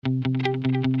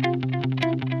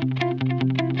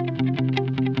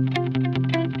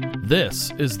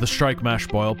This is the Strike Mash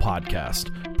Boil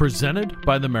podcast, presented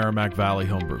by the Merrimack Valley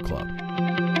Homebrew Club.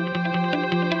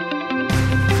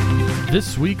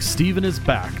 This week, Steven is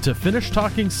back to finish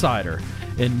talking cider,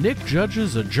 and Nick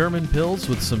judges a German Pils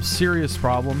with some serious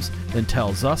problems and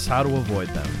tells us how to avoid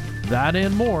them. That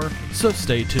and more, so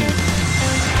stay tuned.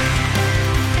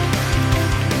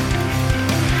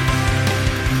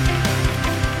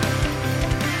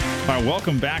 All right,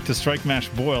 welcome back to Strike Mash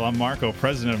Boil. I'm Marco,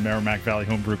 president of Merrimack Valley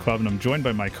Homebrew Club, and I'm joined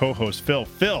by my co-host, Phil.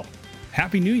 Phil,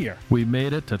 Happy New Year. We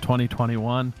made it to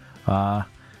 2021.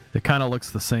 It kind of looks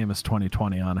the same as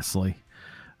 2020, honestly.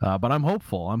 But I'm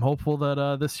hopeful. I'm hopeful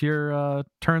that this year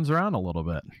turns around a little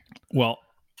bit. Well,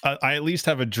 I at least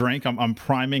have a drink. I'm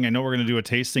priming. I know we're going to do a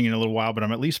tasting in a little while, but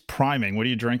I'm at least priming. What are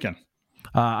you drinking?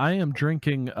 I am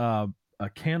drinking a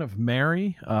can of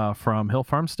Mary from Hill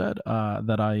Farmstead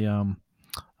that I...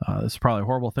 this is probably a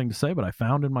horrible thing to say, but I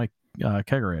found in my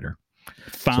kegerator.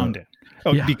 Found it.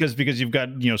 Oh, yeah. because you've got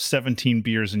 17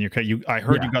 beers in your keg. I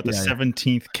heard you got the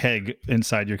 17th keg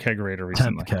inside your kegerator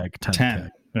recently. 10th keg.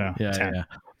 10. Yeah. 10. Yeah.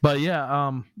 But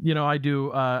I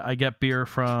do. I get beer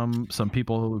from some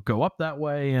people who go up that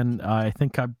way, and I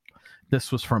think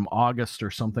this was from August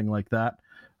or something like that.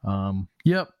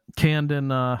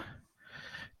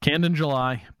 Canned in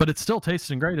July, but it's still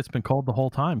tasting great. It's been cold the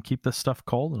whole time. Keep this stuff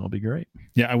cold and it'll be great.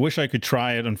 Yeah, I wish I could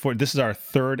try it. Unfortunately, this is our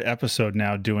third episode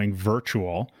now doing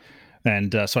virtual,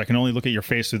 and so I can only look at your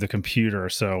face through the computer.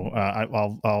 So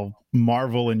I'll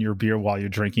marvel in your beer while you're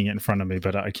drinking it in front of me,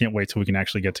 but I can't wait till we can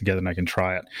actually get together and I can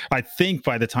try it. I think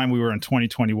by the time we were in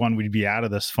 2021, we'd be out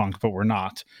of this funk, but we're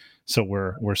not. So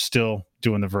we're still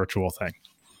doing the virtual thing.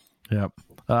 Yep.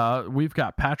 We've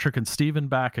got Patrick and Steven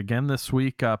back again this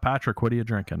week. Patrick, what are you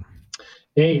drinking?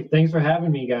 Hey, thanks for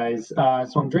having me, guys.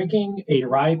 So I'm drinking a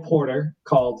rye porter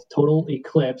called Total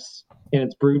Eclipse, and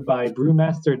it's brewed by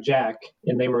Brewmaster Jack,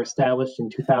 and they were established in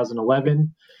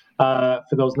 2011.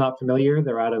 For those not familiar,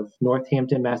 they're out of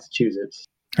Northampton, Massachusetts.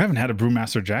 I haven't had a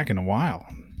Brewmaster Jack in a while.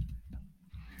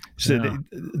 So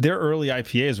their early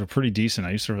IPAs were pretty decent.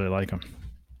 I used to really like them.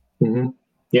 Mm-hmm.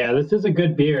 Yeah, this is a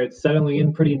good beer. It's settling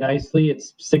in pretty nicely.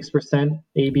 It's 6%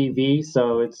 ABV,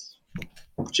 so it's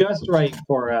just right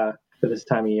for this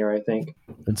time of year, I think.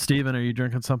 And Steven, are you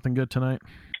drinking something good tonight?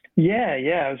 Yeah.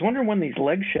 I was wondering when these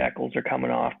leg shackles are coming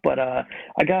off, but I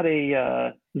got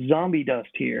a Zombie Dust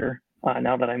here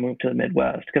now that I moved to the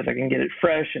Midwest because I can get it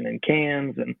fresh and in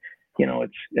cans, and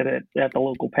it's at the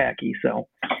local packy, so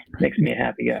makes me a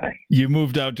happy guy. You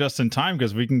moved out just in time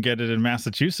because we can get it in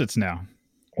Massachusetts now.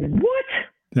 What?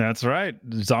 That's right.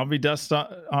 Zombie Dust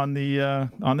on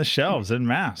the shelves in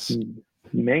Mass.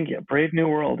 Man, yeah, brave new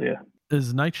world, yeah.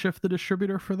 Is Night Shift the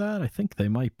distributor for that? I think they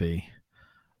might be.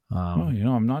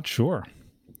 I'm not sure.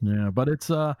 Yeah, but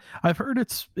it's I've heard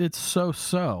it's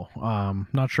so.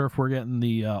 Not sure if we're getting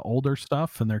the older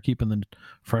stuff and they're keeping the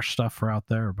fresh stuff for out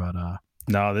there, but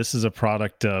no, this is a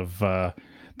product of the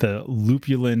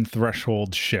lupulin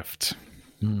threshold shift.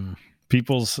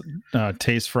 People's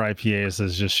taste for IPAs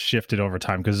has just shifted over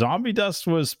time because Zombie Dust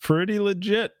was pretty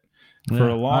legit for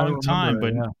a long time,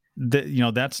 but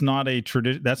that's not a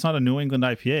that's not a New England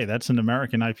IPA. That's an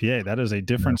American IPA. That is a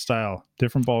different style,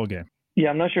 different ball game.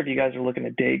 Yeah, I'm not sure if you guys are looking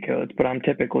at date codes, but I'm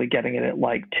typically getting it at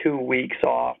like 2 weeks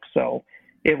off, so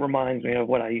it reminds me of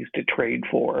what I used to trade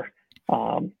for.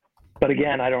 But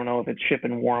again, I don't know if it's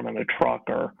shipping warm in a truck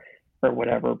or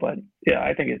whatever, but yeah,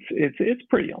 I think it's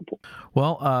pretty ample.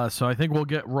 Well, so I think we'll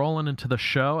get rolling into the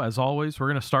show. As always, we're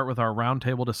going to start with our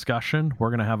roundtable discussion. We're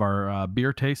going to have our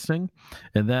beer tasting,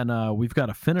 and then we've got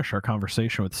to finish our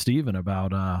conversation with Steven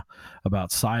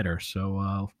about cider.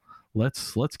 So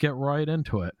let's get right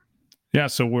into it. Yeah,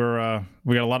 so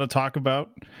we got a lot to talk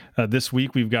about this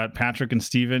week. We've got Patrick and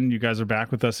Steven. You guys are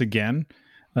back with us again.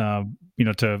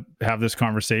 To have this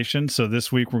conversation. So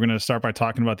this week we're going to start by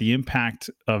talking about the impact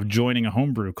of joining a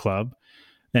homebrew club.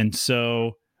 And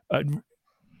so,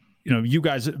 you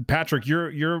guys, Patrick,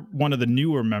 you're one of the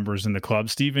newer members in the club.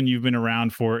 Steven, you've been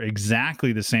around for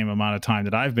exactly the same amount of time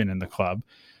that I've been in the club.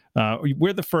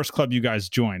 We're the first club you guys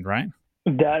joined, right?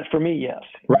 That for me, yes.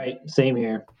 Right. Same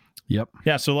here. Yep.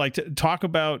 Yeah. So talk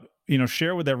about,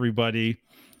 share with everybody,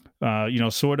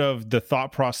 sort of the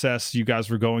thought process you guys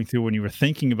were going through when you were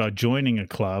thinking about joining a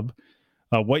club,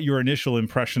 what your initial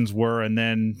impressions were, and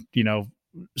then,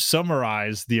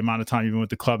 summarize the amount of time you've been with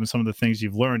the club and some of the things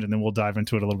you've learned, and then we'll dive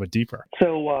into it a little bit deeper.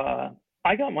 So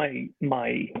I got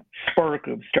my spark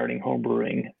of starting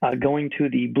homebrewing going to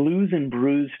the Blues and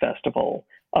Brews Festival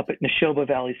up at Neshoba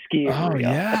Valley Ski Area. Oh,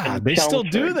 yeah. They still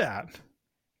do that.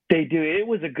 They do. It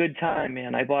was a good time,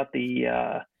 man. I bought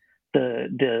the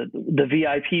the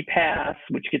VIP pass,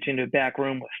 which gets you into a back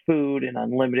room with food and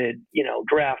unlimited,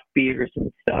 draft beers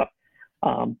and stuff.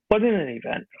 But in any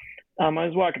event, I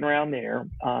was walking around there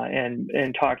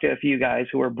and talked to a few guys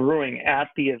who were brewing at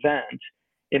the event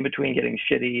in between getting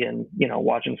shitty and,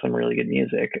 watching some really good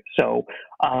music. So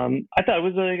I thought it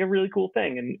was a really cool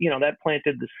thing. And, that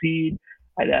planted the seed.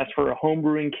 I'd asked for a home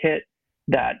brewing kit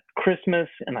that Christmas,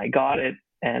 and I got it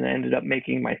and ended up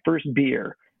making my first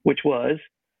beer, which was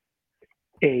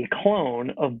a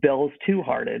clone of Bell's Two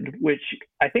Hearted, which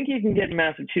I think you can get in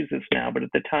Massachusetts now, but at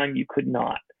the time you could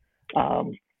not.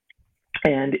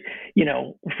 And,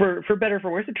 for better or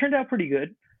for worse, it turned out pretty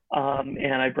good.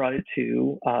 And I brought it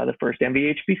to the first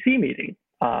MVHBC meeting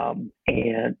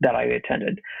and that I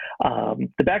attended.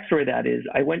 The backstory of that is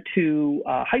I went to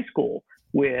high school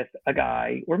with a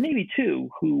guy, or maybe two,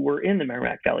 who were in the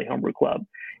Merrimack Valley Homebrew Club.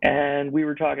 And we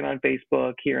were talking on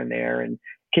Facebook here and there and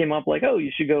came up like, oh,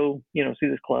 you should go, see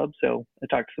this club. So I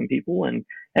talked to some people and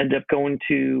ended up going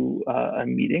to a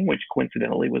meeting, which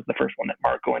coincidentally was the first one that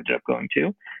Marco ended up going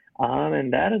to.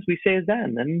 And that, as we say, is that.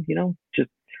 And then, just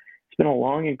it's been a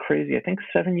long and crazy, I think,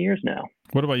 7 years now.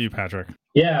 What about you, Patrick?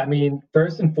 Yeah,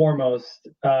 first and foremost,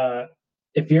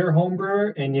 if you're a home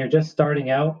brewer and you're just starting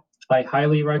out, I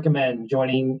highly recommend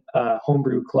joining a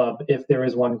homebrew club if there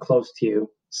is one close to you.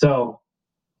 So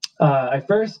I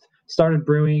first started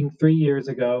brewing 4 years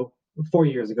ago,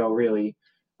 really.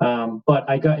 But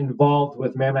I got involved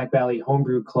with Merrimack Valley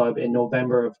Homebrew Club in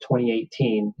November of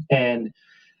 2018. And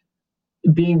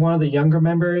being one of the younger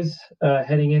members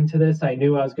heading into this, I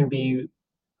knew I was going to be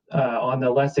on the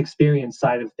less experienced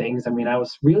side of things. I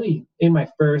was really in my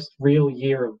first real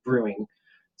year of brewing.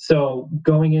 So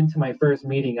going into my first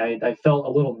meeting, I felt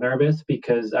a little nervous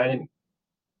because I didn't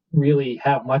really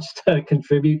have much to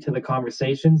contribute to the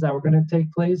conversations that were going to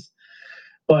take place.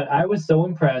 But I was so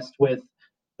impressed with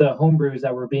the homebrews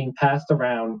that were being passed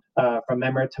around from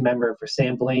member to member for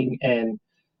sampling and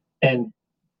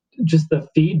just the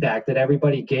feedback that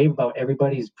everybody gave about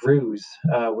everybody's brews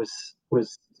was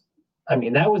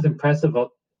that was impressive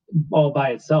all by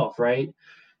itself, right?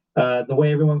 The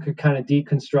way everyone could kind of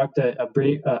deconstruct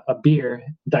a beer,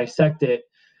 dissect it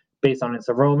based on its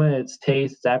aroma, its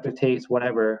taste, its aftertaste,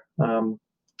 whatever.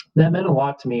 That meant a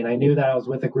lot to me, and I knew that I was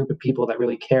with a group of people that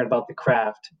really cared about the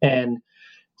craft. And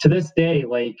to this day,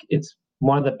 it's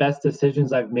one of the best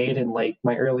decisions I've made in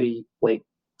my early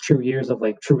true years of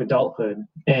true adulthood.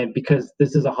 And because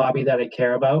this is a hobby that I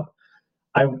care about,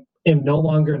 I am no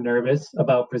longer nervous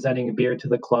about presenting a beer to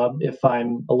the club if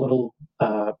I'm a little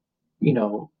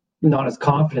not as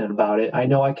confident about it. I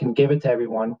know I can give it to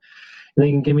everyone and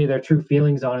they can give me their true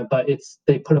feelings on it, but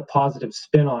they put a positive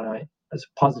spin on it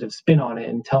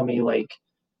and tell me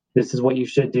this is what you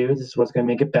should do, this is what's going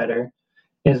to make it better.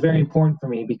 And it's very important for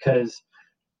me because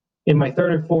in my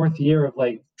third or fourth year of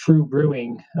true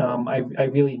brewing, I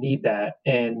really need that.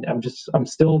 And I'm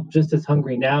still just as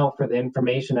hungry now for the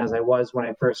information as I was when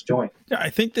I first joined. Yeah, I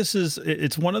think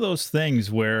it's one of those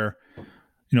things where,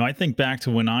 I think back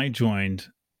to when I joined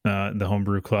the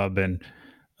Homebrew Club, and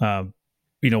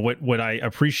what I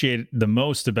appreciate the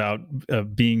most about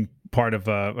being part of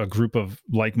a group of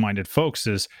like-minded folks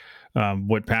is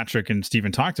what Patrick and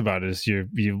Stephen talked about is you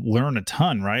learn a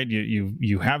ton, right?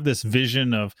 You have this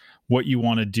vision of what you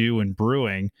want to do in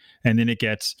brewing, and then it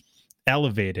gets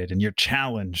elevated and you're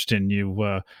challenged and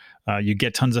you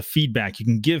get tons of feedback. You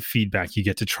can give feedback. You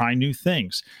get to try new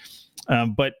things.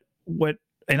 But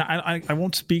I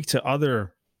won't speak to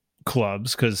other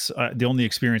clubs because the only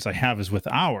experience I have is with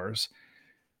ours,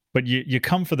 but you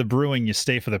come for the brewing, you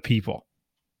stay for the people.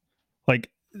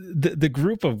 The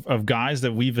group of guys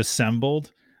that we've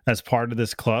assembled as part of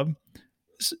this club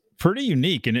is pretty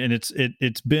unique, and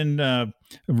it's been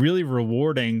really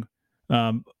rewarding,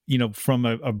 from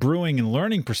a brewing and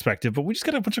learning perspective. But we just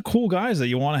got a bunch of cool guys that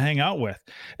you want to hang out with,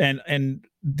 and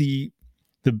the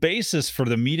basis for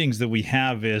the meetings that we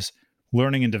have is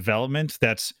learning and development.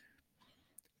 That's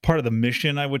part of the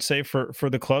mission, I would say, for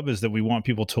the club, is that we want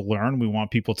people to learn. We want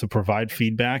people to provide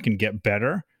feedback and get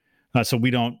better. So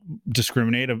we don't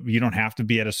discriminate. You don't have to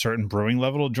be at a certain brewing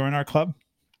level to join our club.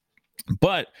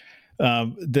 But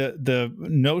the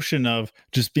notion of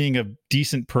just being a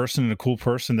decent person and a cool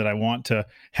person that I want to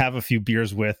have a few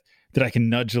beers with, that I can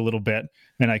nudge a little bit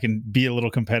and I can be a little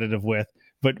competitive with.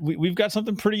 But we've got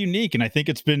something pretty unique, and I think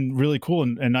it's been really cool.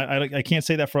 And I can't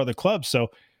say that for other clubs. So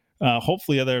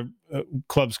hopefully other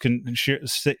clubs can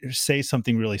say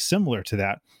something really similar to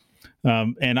that.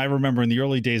 And I remember in the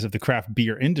early days of the craft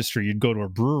beer industry, you'd go to a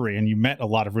brewery and you met a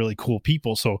lot of really cool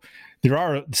people. So there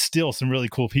are still some really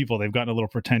cool people. They've gotten a little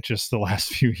pretentious the last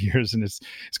few years, and it's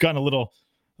gotten a little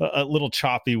a little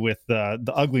choppy with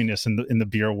the ugliness in the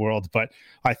beer world. But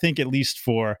I think at least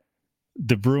for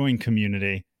the brewing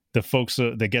community, the folks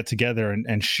that get together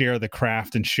and share the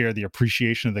craft and share the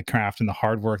appreciation of the craft and the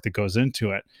hard work that goes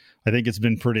into it, I think it's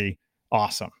been pretty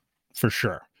awesome for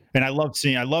sure. And I love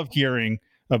hearing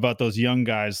about those young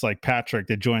guys like Patrick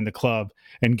that join the club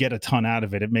and get a ton out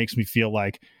of it. It makes me feel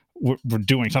like we're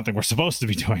doing something we're supposed to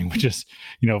be doing, which is,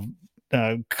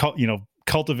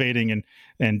 cultivating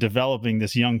and developing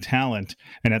this young talent,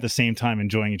 and at the same time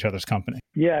enjoying each other's company.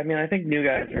 Yeah, I mean, I think new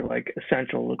guys are like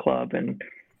essential to the club, and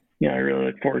I really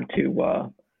look forward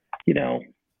to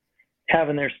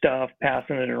having their stuff,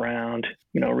 passing it around,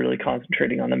 really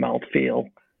concentrating on the mouthfeel.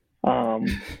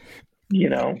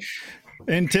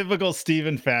 In typical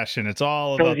Steven fashion, it's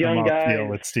all about the mouthfeel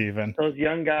with Steven. Those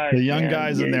young guys. The young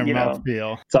guys and their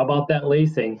mouthfeel. It's all about that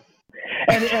lacing.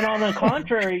 And on the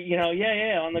contrary,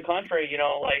 on the contrary,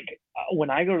 like when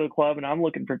I go to the club and I'm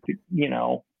looking for,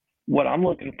 what I'm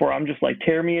looking for, I'm just like,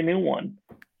 tear me a new one,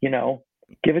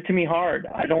 give it to me hard.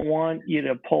 I don't want you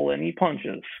to pull any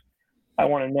punches. I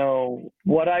want to know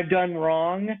what I've done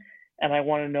wrong, and I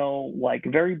want to know, like,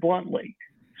 very bluntly.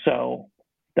 So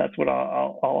that's what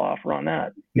I'll offer on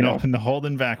that. No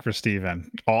holding back for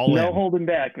Steven. No holding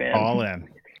back, man. All in.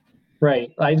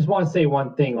 Right. I just want to say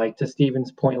one thing, like to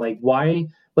Steven's point, like why,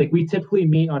 like we typically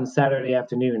meet on Saturday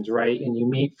afternoons, right? And you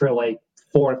meet for like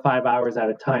 4 to 5 hours at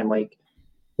a time. Like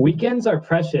weekends are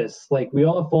precious. Like we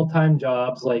all have full-time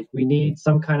jobs. Like we need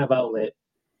some kind of outlet.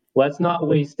 Let's not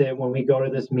waste it when we go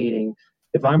to this meeting.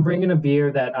 If I'm bringing a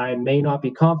beer that I may not be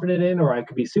confident in, or I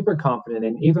could be super confident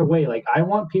in, either way, like I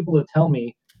want people to tell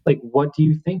me, like, what do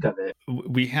you think of it?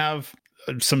 We have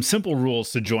some simple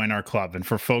rules to join our club. And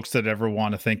for folks that ever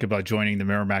want to think about joining the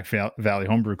Merrimack Valley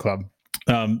Homebrew Club,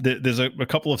 there's a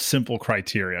couple of simple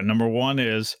criteria. Number one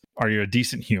is, are you a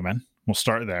decent human? We'll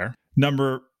start there.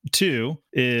 Number two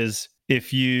is,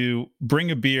 if you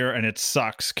bring a beer and it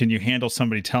sucks, can you handle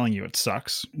somebody telling you it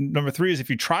sucks? Number three is, if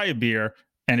you try a beer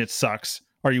and it sucks,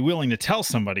 are you willing to tell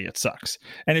somebody it sucks?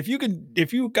 And if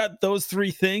you got those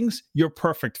three things, you're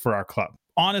perfect for our club.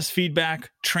 Honest feedback,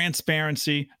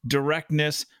 transparency,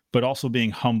 directness, but also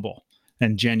being humble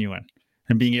and genuine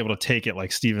and being able to take it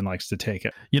like Steven likes to take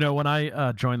it. When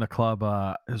I joined the club,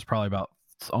 it was probably about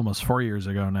almost 4 years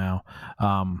ago now.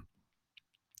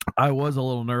 I was a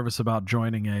little nervous about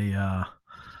joining a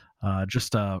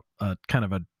kind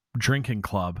of a drinking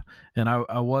club, and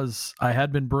I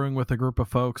had been brewing with a group of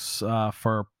folks I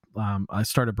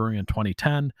started brewing in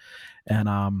 2010,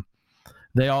 and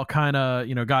they all kind of,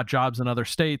 got jobs in other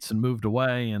states and moved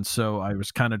away. And so I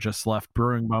was kind of just left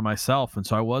brewing by myself. And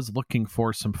so I was looking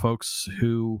for some folks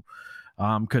who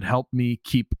could help me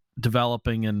keep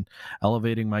developing and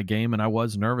elevating my game. And I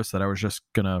was nervous that I was just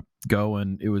going to go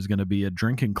and it was going to be a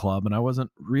drinking club. And I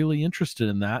wasn't really interested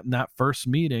in that. And that first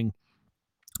meeting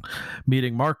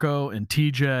Marco and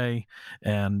TJ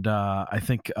and I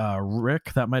think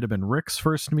Rick, that might have been Rick's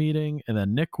first meeting, and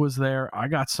then Nick was there. I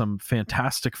got some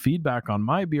fantastic feedback on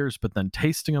my beers, but then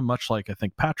tasting them, much like I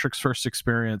think Patrick's first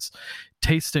experience,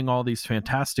 tasting all these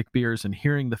fantastic beers and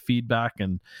hearing the feedback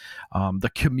and the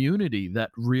community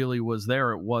that really was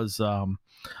there.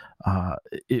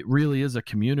 It really is a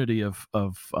community of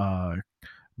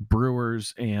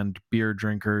brewers and beer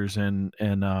drinkers and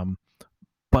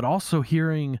but also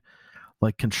hearing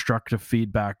like constructive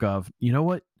feedback of,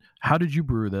 how did you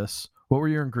brew this? What were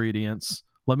your ingredients?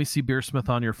 Let me see Beersmith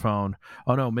on your phone.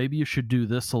 Oh no, maybe you should do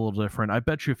this a little different. I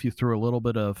bet you if you threw a little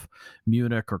bit of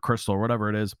Munich or Crystal or whatever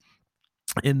it is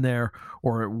in there,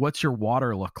 or what's your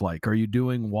water look like? Are you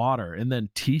doing water? And then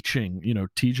teaching,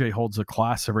 TJ holds a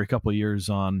class every couple of years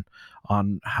on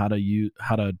how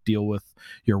to deal with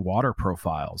your water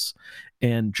profiles,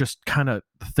 and just kind of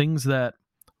things that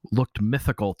looked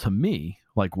mythical to me,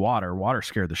 like water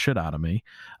scared the shit out of me.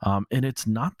 And it's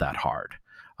not that hard.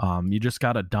 You just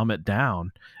got to dumb it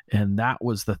down. And that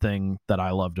was the thing that I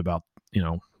loved about,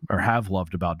 or have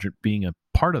loved about being a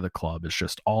part of the club, is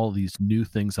just all these new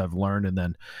things I've learned.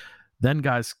 And then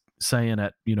guys saying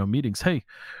at, meetings, hey,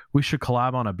 we should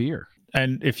collab on a beer.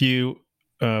 And if you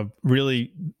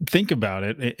really think about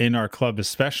it, in our club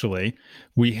especially,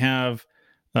 we have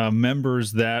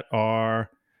members that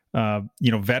are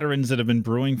veterans that have been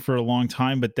brewing for a long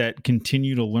time, but that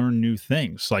continue to learn new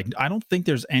things. Like, I don't think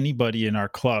there's anybody in our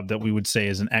club that we would say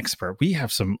is an expert. We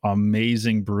have some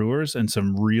amazing brewers and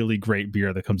some really great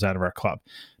beer that comes out of our club.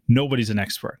 Nobody's an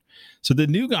expert. So the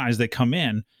new guys that come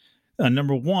in,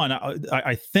 number one,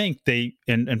 I think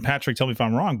and Patrick, tell me if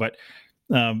I'm wrong, but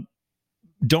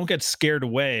don't get scared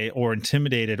away or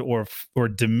intimidated or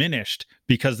diminished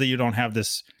because you don't have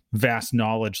this vast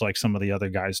knowledge like some of the other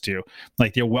guys do.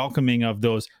 Like they're welcoming of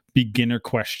those beginner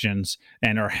questions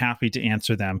and are happy to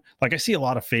answer them. Like I see a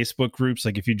lot of Facebook groups,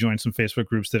 like if you join some Facebook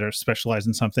groups that are specialized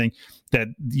in something, that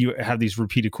you have these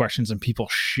repeated questions and people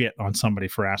shit on somebody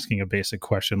for asking a basic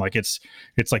question. Like it's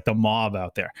like the mob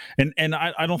out there. And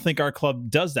I don't think our club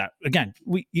does that. Again,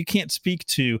 you can't speak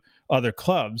to other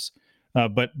clubs,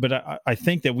 but I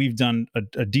think that we've done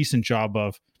a decent job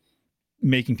of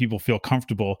making people feel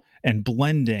comfortable and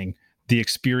blending the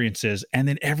experiences, and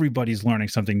then everybody's learning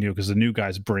something new because the new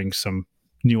guys bring some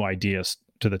new ideas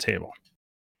to the table.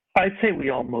 I'd say we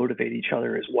all motivate each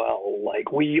other as well.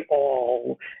 Like we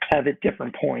all have at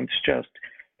different points just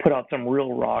put out some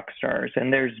real rock stars.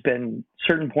 And there's been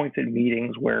certain points in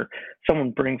meetings where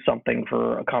someone brings something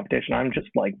for a competition. I'm just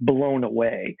like blown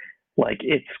away. Like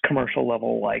it's commercial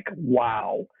level, like,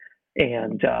 wow.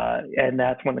 And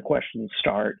that's when the questions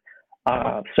start.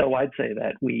 So I'd say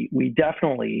that we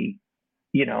definitely,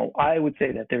 I would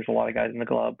say that there's a lot of guys in the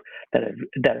club that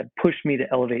have pushed me to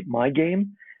elevate my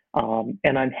game.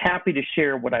 And I'm happy to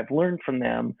share what I've learned from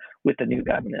them with the new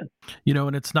guys in.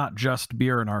 And it's not just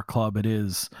beer in our club. It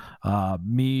is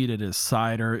mead, it is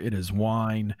cider, it is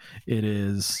wine, it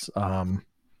is,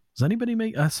 does anybody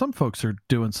make, some folks are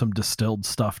doing some distilled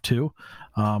stuff too,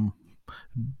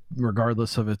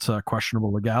 regardless of its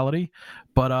questionable legality.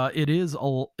 But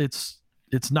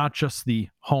it's not just the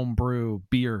homebrew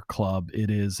beer club. It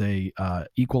is a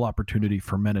equal opportunity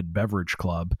fermented beverage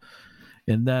club.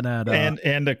 And then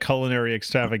and a culinary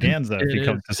extravaganza if you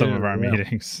come to some of our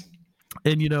meetings.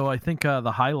 And I think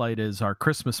the highlight is our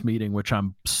Christmas meeting, which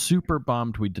I'm super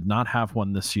bummed we did not have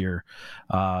one this year.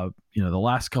 The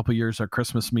last couple of years, our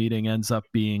Christmas meeting ends up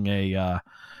being one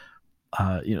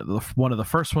of the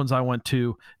first ones I went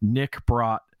to. Nick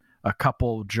brought a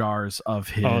couple jars of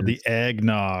the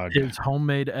eggnog, his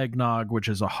homemade eggnog, which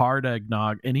is a hard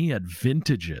eggnog, and he had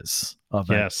vintages of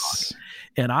eggnog.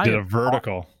 And I did a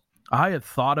vertical. I had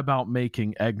thought about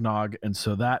making eggnog, and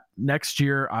so that next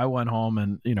year I went home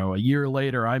and, a year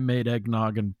later I made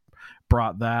eggnog and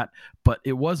brought that. But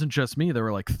it wasn't just me. There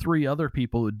were like 3 other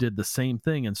people who did the same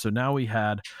thing. And so now we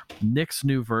had Nick's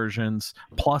new versions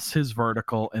plus his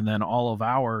vertical and then all of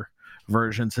our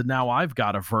versions. And now I've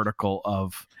got a vertical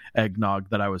of eggnog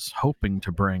that I was hoping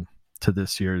to bring to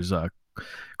this year's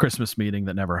Christmas meeting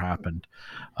that never happened.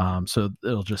 So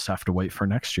it'll just have to wait for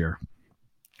next year.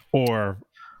 Or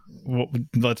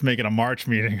let's make it a March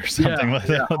meeting or something.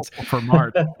 For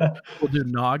March. We'll do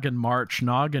Nog and March,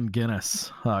 Nog and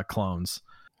Guinness clones.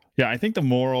 Yeah, I think the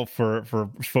moral for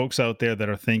folks out there that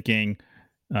are thinking,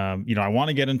 I want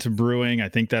to get into brewing, I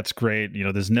think that's great.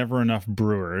 There's never enough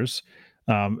brewers.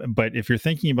 But if you're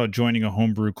thinking about joining a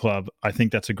homebrew club, I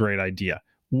think that's a great idea.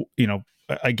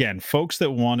 Again, folks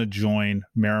that want to join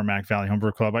Merrimack Valley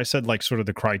Homebrew Club, I said like sort of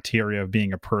the criteria of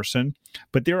being a person,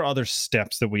 but there are other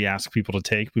steps that we ask people to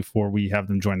take before we have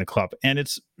them join the club. And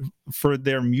it's for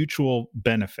their mutual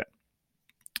benefit.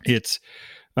 It's,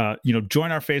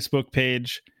 join our Facebook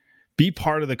page, be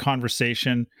part of the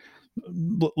conversation.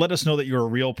 Let us know that you're a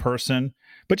real person,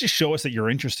 but just show us that you're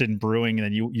interested in brewing and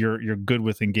that you're good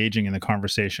with engaging in the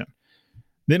conversation.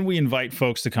 Then we invite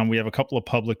folks to come. We have a couple of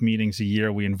public meetings a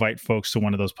year. We invite folks to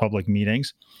one of those public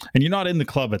meetings, and you're not in the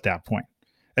club at that point.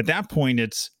 At that point,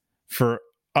 it's for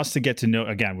us to get to know,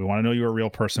 again, we want to know you're a real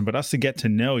person, but us to get to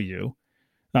know you,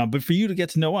 but for you to get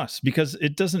to know us, because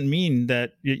it doesn't mean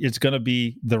that it's going to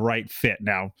be the right fit.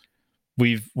 Now,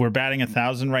 we're batting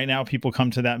 1,000 right now. People come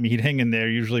to that meeting and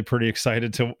they're usually pretty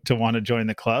excited to want to join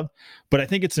the club. But I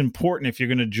think it's important if you're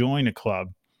going to join a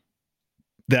club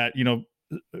that,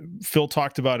 Phil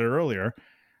talked about it earlier.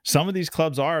 Some of these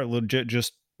clubs are legit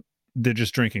they're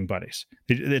just drinking buddies.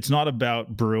 It's not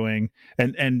about brewing,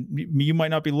 and you might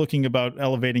not be looking about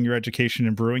elevating your education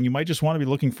in brewing. You might just want to be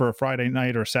looking for a Friday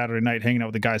night or a Saturday night hanging out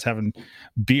with the guys having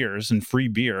beers and free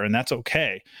beer, and that's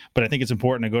okay. But I think it's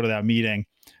important to go to that meeting,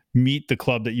 meet the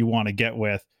club that you want to get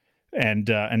with,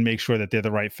 and make sure that they're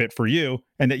the right fit for you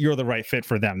and that you're the right fit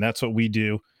for them. That's what we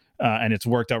do. And it's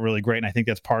worked out really great. And I think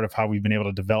that's part of how we've been able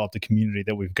to develop the community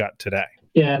that we've got today.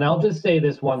 Yeah, and I'll just say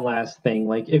this one last thing.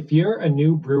 Like, if you're a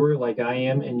new brewer like I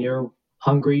am and you're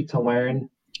hungry to learn,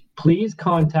 please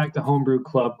contact a homebrew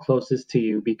club closest to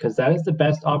you, because that is the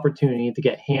best opportunity to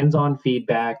get hands-on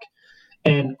feedback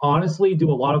and honestly do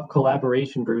a lot of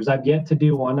collaboration brews. I've yet to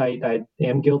do one. I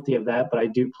am guilty of that, but I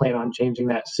do plan on changing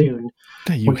that soon.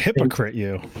 You hypocrite,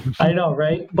 you. I know,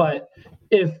 right? But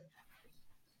if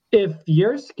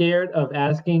you're scared of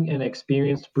asking an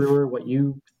experienced brewer what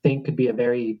you think could be a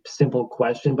very simple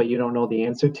question, but you don't know the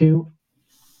answer to,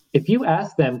 if you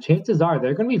ask them, chances are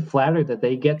they're going to be flattered that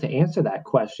they get to answer that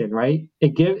question, right?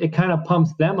 It kind of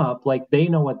pumps them up, like they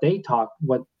know what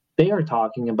they are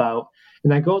talking about,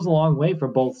 and that goes a long way for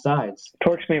both sides.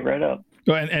 Torques me right up.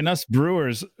 And us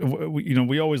brewers,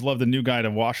 we always love the new guy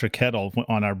to wash a kettle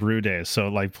on our brew days. So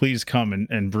like, please come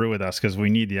and brew with us, because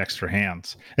we need the extra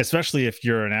hands, especially if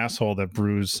you're an asshole that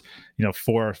brews,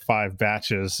 4 or 5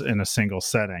 batches in a single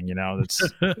setting.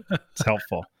 It's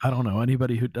helpful. I don't know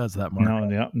anybody who does that,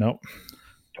 Mark. Nope.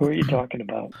 Who are you talking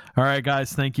about? All right,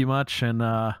 guys, thank you much, and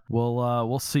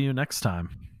we'll see you next time.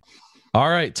 All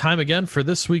right, time again for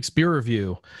this week's beer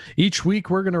review. Each week,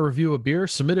 we're going to review a beer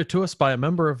submitted to us by a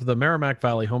member of the Merrimack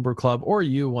Valley Homebrew Club, or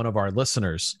you, one of our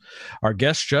listeners. Our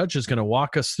guest judge is going to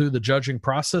walk us through the judging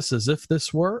process as if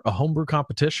this were a homebrew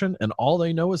competition, and all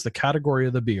they know is the category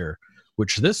of the beer,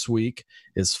 which this week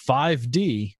is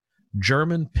 5D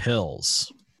German Pils.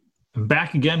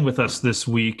 Back again with us this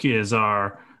week is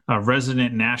our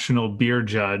resident national beer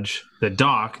judge, the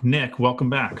Doc. Nick, welcome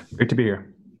back. Great to be here.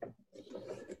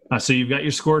 So you've got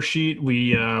your score sheet.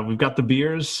 We've got the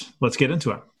beers. Let's get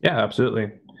into it. Yeah, absolutely.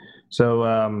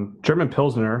 So German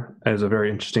Pilsner is a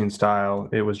very interesting style.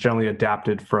 It was generally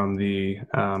adapted from the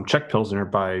Czech Pilsner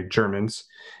by Germans.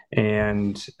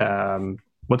 And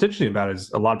what's interesting about it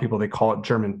is a lot of people, they call it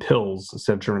German Pils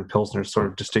instead of German Pilsner, sort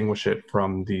of distinguish it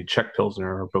from the Czech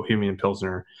Pilsner or Bohemian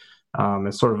Pilsner.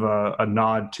 It's sort of a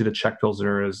nod to the Czech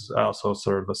Pilsner, is also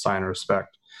sort of a sign of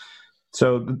respect.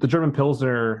 So the German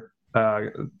Pilsner,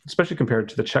 especially compared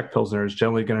to the Czech Pilsner, is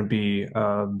generally going to be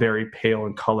very pale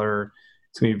in color.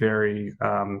 It's going to be very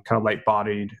kind of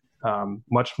light-bodied,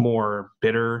 much more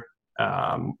bitter,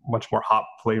 much more hop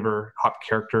flavor, hop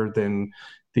character than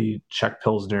the Czech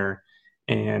Pilsner,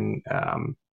 and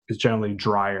is generally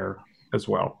drier as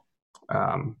well.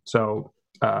 So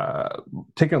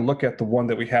taking a look at the one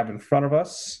that we have in front of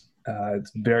us,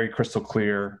 it's very crystal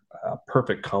clear,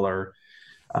 perfect color.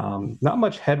 Not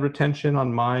much head retention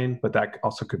on mine, but that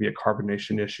also could be a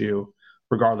carbonation issue.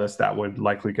 Regardless, that would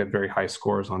likely get very high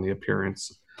scores on the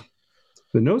appearance.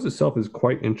 The nose itself is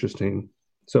quite interesting.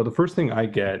 So the first thing I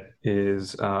get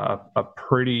is a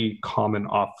pretty common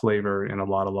off flavor in a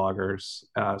lot of lagers.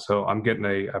 So I'm getting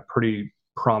a pretty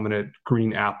prominent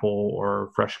green apple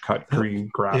or fresh cut green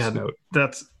grass note.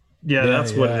 That's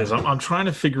what it is. I'm trying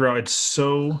to figure out. It's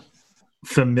so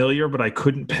familiar, but I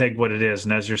couldn't peg what it is.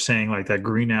 And as you're saying, like that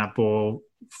green apple,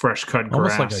 fresh cut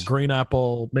grass, almost like a green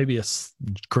apple, maybe a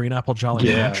green apple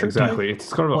Jolly Rancher. Exactly.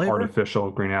 It's kind of an flavor? artificial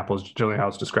green apple, is generally how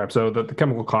it's described. So the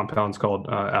chemical compound is called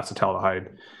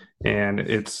acetaldehyde, and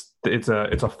it's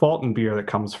a Fulton beer that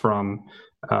comes from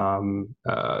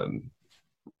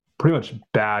pretty much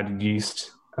bad yeast,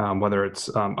 whether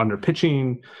it's under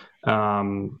pitching,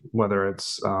 whether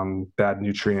it's bad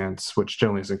nutrients, which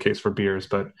generally isn't the case for beers,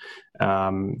 but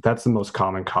that's the most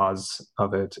common cause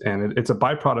of it. And it's a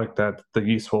byproduct that the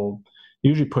yeast will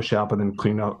usually push out, but then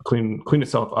clean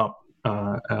itself up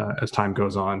as time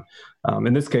goes on.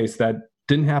 In this case, that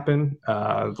didn't happen.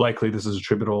 Likely this is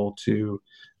attributable to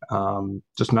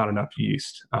just not enough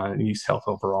yeast, yeast health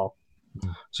overall.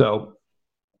 So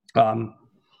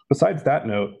besides that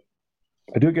note,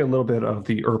 I do get a little bit of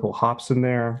the herbal hops in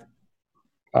there.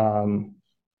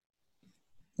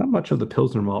 Not much of the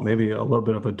Pilsner malt, maybe a little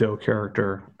bit of a dough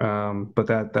character, but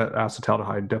that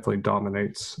acetaldehyde definitely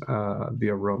dominates the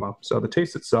aroma. So the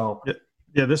taste itself.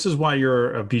 Yeah, this is why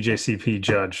you're a BJCP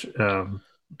judge,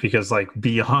 because like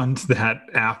beyond that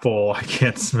apple, I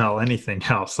can't smell anything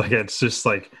else. Like it's just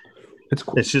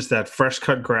it's just that fresh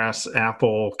cut grass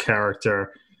apple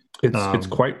character. It's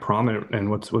quite prominent,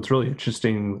 and what's really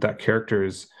interesting with that character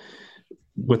is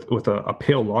with a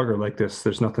pale lager like this,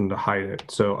 there's nothing to hide it.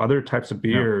 So other types of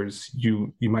beers,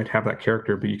 you might have that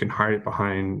character, but you can hide it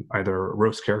behind either a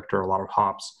roast character or a lot of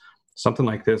hops. Something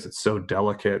like this, it's so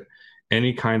delicate.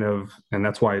 Any kind of, and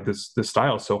that's why this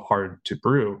style is so hard to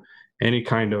brew. Any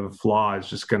kind of flaw is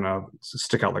just gonna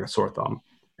stick out like a sore thumb,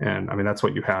 and I mean that's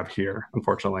what you have here,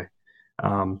 unfortunately.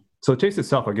 So the taste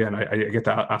itself, again, I get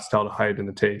the acetaldehyde in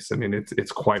the taste. I mean,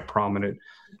 it's quite prominent.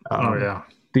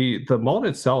 The malt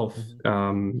itself,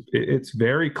 it's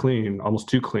very clean, almost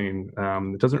too clean.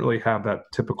 It doesn't really have that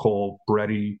typical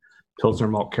bready Pilsner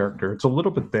malt character. It's a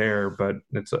little bit there, but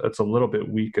it's a little bit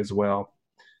weak as well.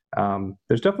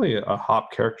 There's definitely a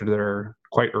hop character there,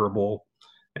 quite herbal.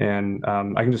 And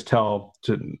I can just tell,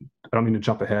 I don't mean to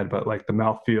jump ahead, but like the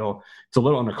mouthfeel, it's a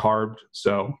little undercarbed.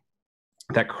 So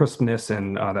that crispness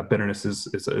and that bitterness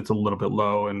it's a little bit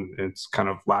low, and it's kind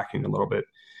of lacking a little bit.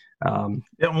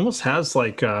 It almost has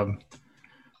like,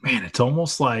 it's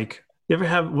almost like You ever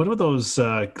have, what are those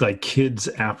like kids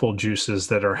apple juices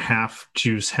that are half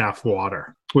juice, half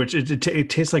water? Which it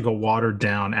tastes like a watered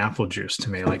down apple juice to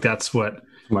me. Like that's what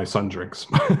my son drinks.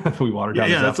 We water down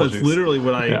his that's apple juice. literally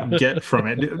what I get from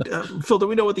it. Phil, do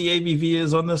we know what the ABV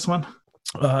is on this one?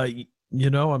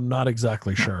 I'm not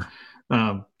exactly sure.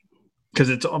 Because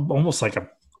it's almost like a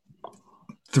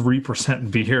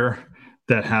 3% beer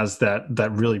that has that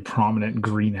really prominent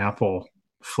green apple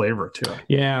flavor to it.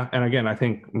 Yeah, and again, I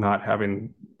think not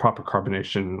having proper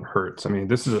carbonation hurts. I mean,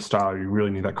 this is a style you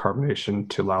really need that carbonation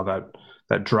to allow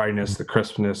that dryness, the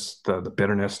crispness, the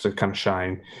bitterness to kind of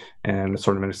shine, and it's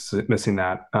sort of missing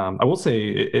that. I will say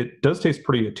it does taste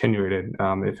pretty attenuated.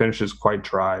 It finishes quite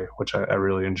dry, which I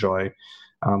really enjoy.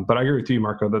 But I agree with you,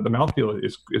 Marco, that the mouthfeel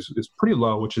is pretty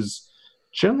low, which is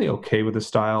generally okay with the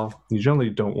style. You generally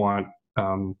don't want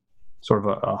sort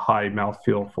of a high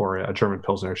mouthfeel for a German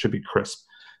Pilsner. It should be crisp.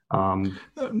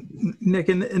 Nick,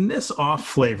 in this off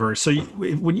flavor, so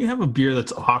when you have a beer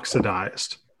that's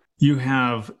oxidized, you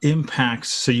have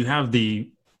impacts. So you have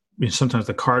sometimes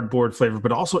the cardboard flavor,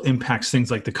 but also impacts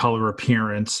things like the color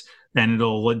appearance, and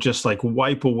it'll just like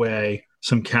wipe away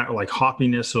some like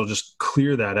hoppiness. It'll just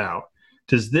clear that out.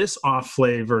 Does this off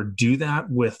flavor do that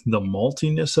with the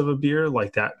maltiness of a beer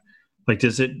like that? Like,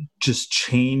 does it just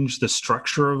change the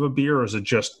structure of a beer, or is it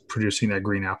just producing that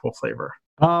green apple flavor?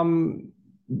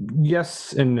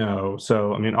 Yes and no.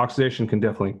 So, I mean, oxidation can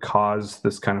definitely cause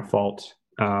this kind of fault.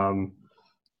 But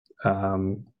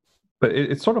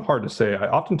it's sort of hard to say.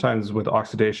 Oftentimes with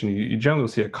oxidation, you generally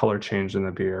see a color change in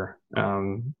the beer,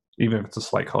 even if it's a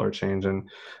slight color change. And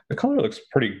the color looks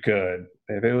pretty good.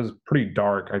 If it was pretty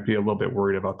dark, I'd be a little bit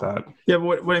worried about that. Yeah,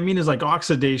 but what I mean is like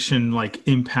oxidation like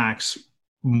impacts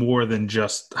more than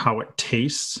just how it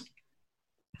tastes.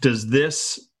 Does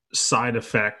this side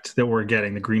effect that we're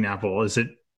getting, the green apple, is it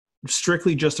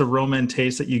strictly just aroma and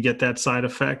taste that you get that side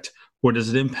effect, or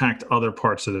does it impact other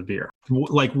parts of the beer?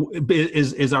 Like,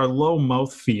 is our low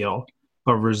mouthfeel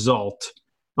a result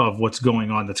of what's going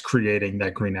on that's creating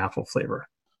that green apple flavor?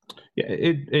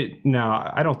 Yeah, no,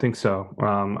 I don't think so.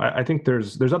 I think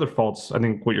there's other faults. I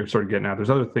think what you're sort of getting at, there's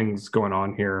other things going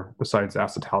on here besides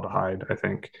acetaldehyde. I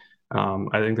think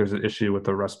there's an issue with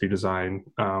the recipe design.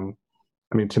 I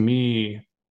mean, to me,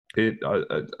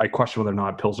 I question whether or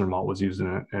not Pilsner malt was used in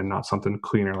it and not something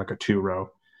cleaner like a 2-row.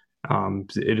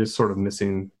 It is sort of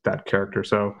missing that character.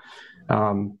 So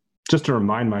just to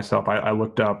remind myself, I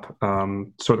looked up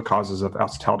sort of the causes of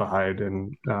acetaldehyde,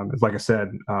 and like I said,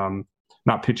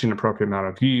 not pitching an appropriate amount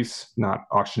of yeast, not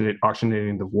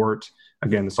oxygenating the wort.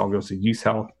 Again, this all goes to yeast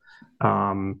health.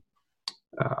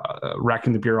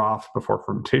 Racking the beer off before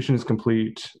fermentation is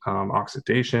complete,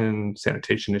 oxidation,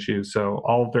 sanitation issues. So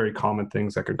all very common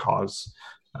things that could cause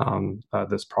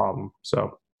this problem.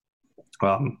 So,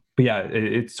 but yeah,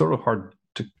 it's sort of hard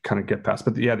to kind of get past.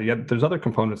 But yeah, there's other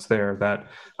components there that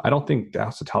I don't think the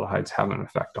acetaldehydes have an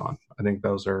effect on. I think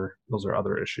those are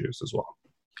other issues as well.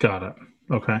 Got it.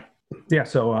 Okay. Yeah.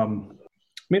 So, I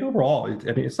mean, overall,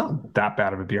 it's not that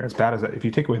bad of a beer. As bad as if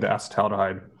you take away the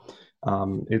acetaldehyde.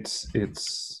 It's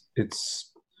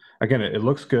again, it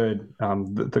looks good.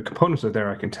 The components are there,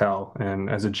 I can tell. And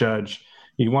as a judge,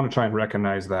 you want to try and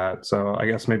recognize that. So I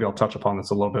guess maybe I'll touch upon this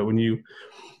a little bit.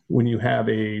 When you have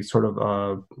a sort of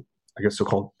I guess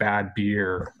so-called bad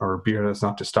beer or beer that's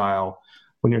not to style,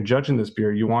 when you're judging this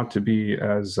beer, you want to be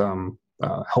as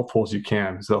helpful as you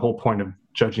can. It's the whole point of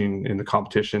judging in the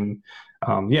competition.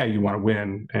 You want to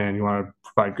win and you want to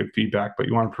provide good feedback, but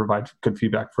you want to provide good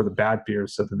feedback for the bad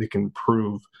beers so that they can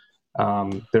improve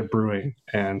their brewing.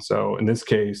 And so in this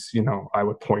case, I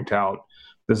would point out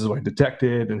this is what I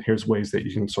detected, and here's ways that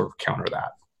you can sort of counter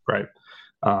that, right?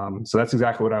 So that's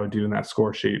exactly what I would do in that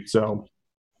score sheet. So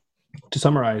to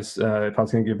summarize, if I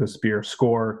was going to give this beer a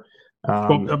score,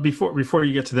 before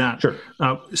you get to that, sure.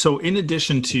 So in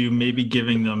addition to maybe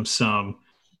giving them some,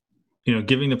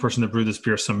 giving the person that brewed this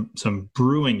beer some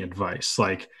brewing advice,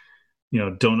 like,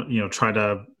 don't, try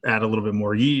to add a little bit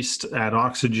more yeast, add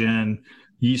oxygen,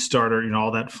 yeast starter,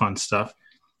 all that fun stuff.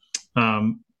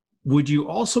 Would you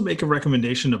also make a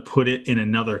recommendation to put it in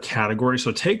another category?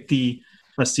 So take the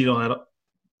acetaldehyde.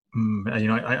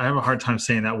 I have a hard time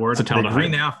saying that word. The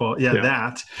green apple.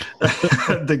 That.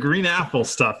 The green apple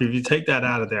stuff. If you take that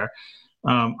out of there,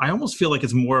 I almost feel like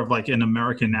it's more of like an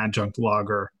American adjunct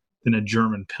lager than a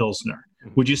German Pilsner.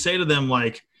 Would you say to them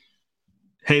like,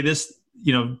 hey, this,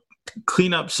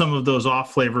 clean up some of those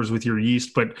off flavors with your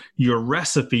yeast, but your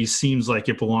recipe seems like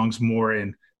it belongs more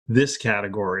in this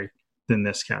category than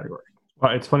this category?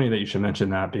 Well, it's funny that you should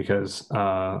mention that because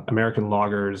American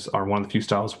lagers are one of the few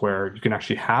styles where you can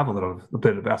actually have a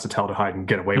bit of acetaldehyde and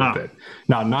get away with it.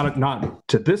 Now, not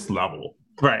to this level,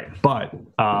 right? But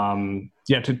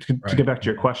to get back to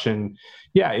your question,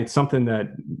 yeah, it's something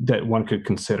that one could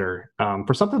consider.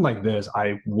 For something like this,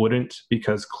 I wouldn't,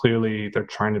 because clearly they're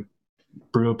trying to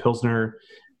brew a Pilsner,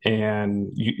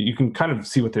 and you can kind of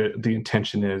see what the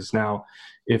intention is. Now,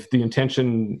 if the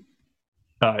intention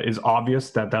is obvious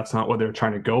that that's not what they're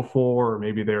trying to go for, or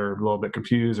maybe they're a little bit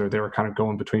confused, or they were kind of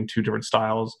going between two different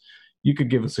styles, you could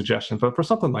give a suggestion. But for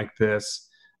something like this,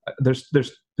 there's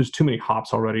too many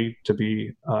hops already to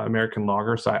be American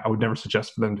lager, so I would never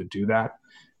suggest for them to do that.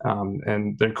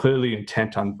 And they're clearly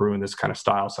intent on brewing this kind of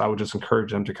style, so I would just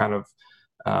encourage them to kind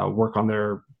of work on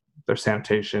their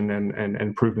sanitation and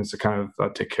improvements to kind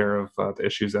of take care of the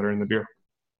issues that are in the beer.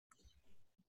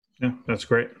 Yeah, that's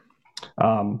great.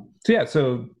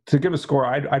 So to give a score,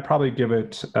 I'd probably give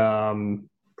it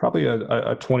probably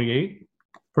a 28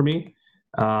 for me,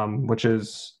 which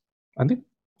is, I think,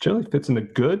 generally fits into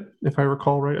good, if I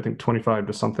recall right. I think 25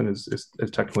 to something is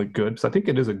technically good. So I think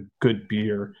it is a good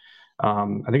beer. I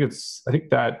think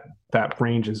that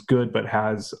range is good, but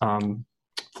has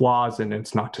flaws, and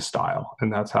it's not to style.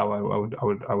 And that's how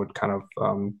I would kind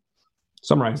of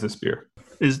summarize this beer.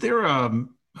 Is there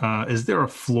a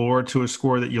floor to a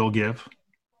score that you'll give?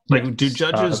 Like, yes. Do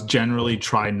judges generally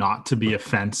try not to be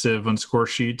offensive on score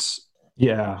sheets?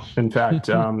 Yeah. In fact,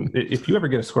 if you ever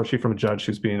get a score sheet from a judge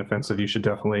who's being offensive, you should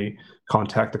definitely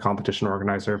contact the competition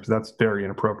organizer, because that's very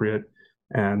inappropriate,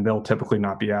 and they'll typically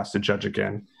not be asked to judge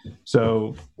again.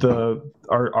 So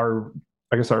our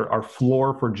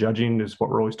floor for judging is what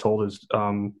we're always told is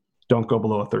don't go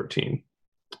below a 13.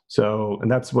 So,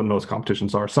 and that's what most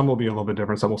competitions are. Some will be a little bit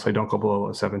different. Some will say don't go below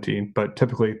a 17, but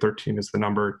typically 13 is the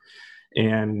number.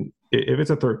 And if it's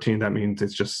a 13, that means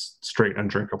it's just straight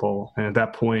undrinkable. And at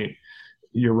that point,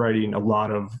 you're writing a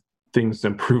lot of things to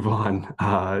improve on.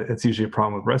 It's usually a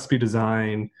problem with recipe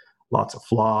design, lots of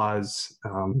flaws,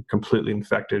 completely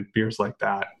infected beers like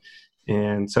that.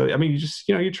 And so, I mean,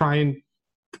 you try and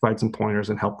provide some pointers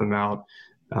and help them out.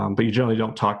 But you generally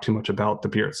don't talk too much about the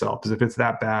beer itself, because if it's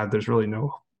that bad, there's really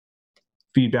no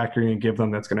feedback you're going to give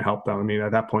them that's going to help them. I mean,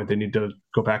 at that point, they need to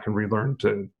go back and relearn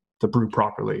to brew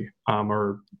properly,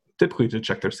 or typically to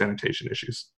check their sanitation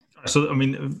issues. So, I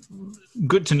mean,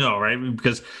 good to know, right?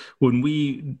 Because when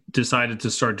we decided to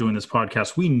start doing this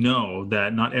podcast, we know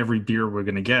that not every beer we're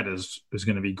going to get is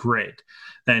going to be great.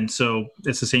 And so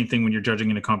it's the same thing when you're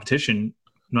judging in a competition.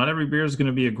 Not every beer is going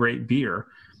to be a great beer.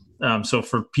 So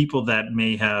for people that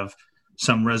may have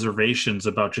some reservations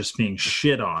about just being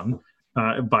shit on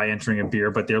by entering a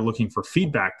beer, but they're looking for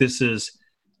feedback, this is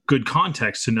good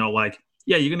context to know, like,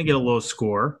 yeah, you're going to get a low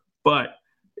score, but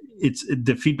it's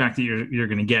the feedback that you're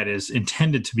going to get is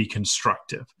intended to be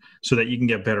constructive so that you can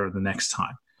get better the next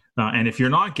time. And if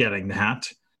you're not getting that,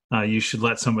 you should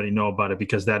let somebody know about it,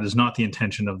 because that is not the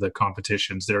intention of the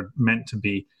competitions. They're meant to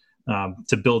be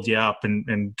to build you up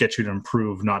and get you to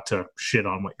improve, not to shit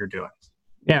on what you're doing.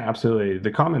 Yeah, absolutely.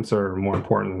 The comments are more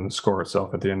important than the score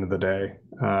itself at the end of the day.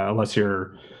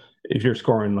 If you're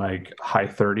scoring like high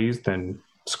 30s, then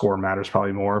score matters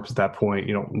probably more, because at that point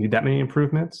you don't need that many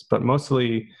improvements. But most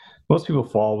people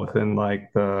fall within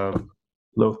like the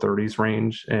low 30s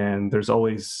range, and there's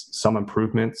always some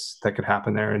improvements that could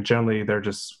happen there. And generally they're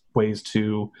just ways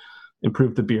to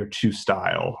improve the beer to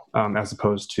style, as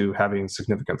opposed to having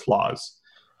significant flaws.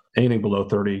 Anything below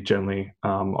 30 generally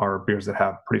are beers that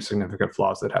have pretty significant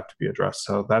flaws that have to be addressed.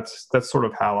 So that's sort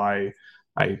of how I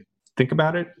think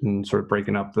about it, and sort of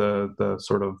breaking up the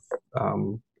sort of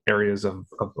areas of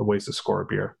ways to score a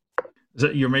beer.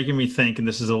 You're making me think, and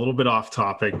this is a little bit off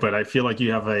topic, but I feel like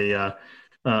you have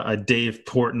a Dave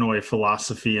Portnoy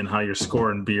philosophy in how you're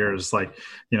scoring beers. Like,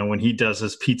 when he does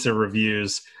his pizza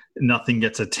reviews, nothing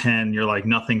gets a 10. You're like,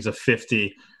 nothing's a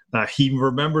 50. He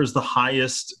remembers the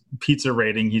highest pizza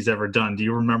rating he's ever done. Do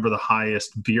you remember the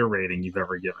highest beer rating you've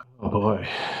ever given? Oh boy,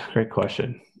 great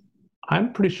question.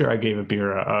 I'm pretty sure I gave a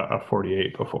beer a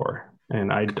 48 before,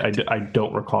 and I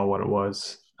don't recall what it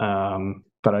was.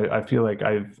 But I feel like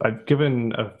I've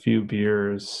given a few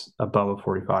beers above a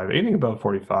 45. Anything above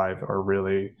 45 are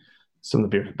really some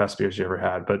of the best beers you ever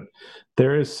had. But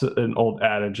there is an old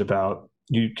adage about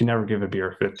you can never give a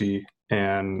beer a 50,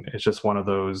 and it's just one of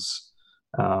those.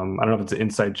 I don't know if it's an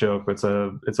inside joke, but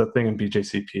it's a thing in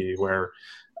BJCP where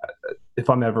if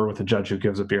I'm ever with a judge who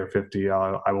gives a beer a 50,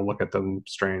 I will look at them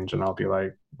strange, and I'll be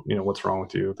like, what's wrong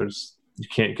with you? You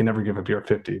can never give a beer a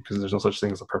 50, because there's no such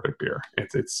thing as a perfect beer.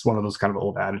 It's one of those kind of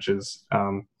old adages.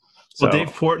 Well, Dave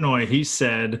Portnoy, he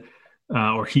said,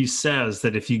 or he says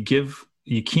that if you give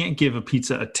you can't give a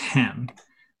pizza a 10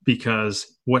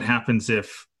 because what happens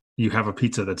if you have a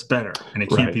pizza that's better and it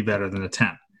can't be better than a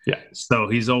 10? Yeah. So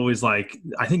he's always like,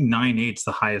 I think 9.8's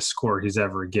the highest score he's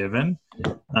ever given.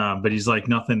 But he's like,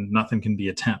 nothing can be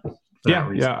a 10.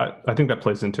 Yeah. I think that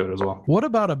plays into it as well. What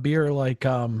about a beer like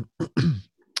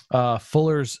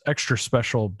Fuller's Extra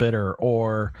Special Bitter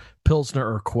or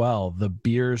Pilsner or Quell, the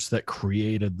beers that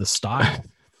created the style?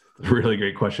 Really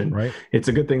great question. Right. It's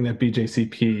a good thing that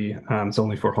BJCP is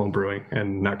only for home brewing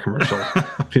and not commercial,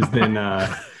 because then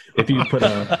if you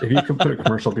can put a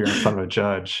commercial beer in front of a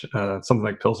judge, something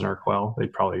like Pilsner or Quell,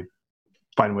 they'd probably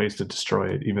find ways to destroy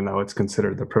it, even though it's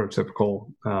considered the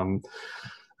prototypical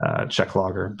Czech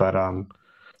lager. But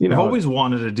I've always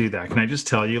wanted to do that. Can I just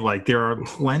tell you, like, there are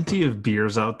plenty of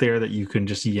beers out there that you can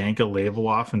just yank a label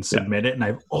off and submit it. And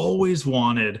I've always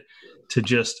wanted to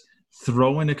just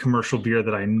throw in a commercial beer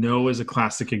that I know is a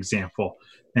classic example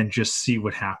and just see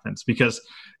what happens, because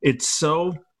it's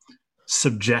so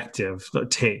subjective, the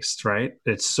taste, right?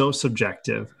 It's so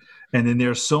subjective. And then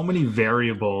there's so many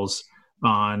variables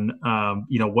on,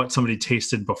 what somebody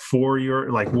tasted before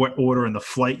like what order in the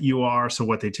flight you are. So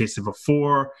what they tasted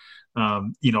before,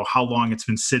 how long it's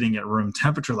been sitting at room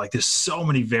temperature. Like, there's so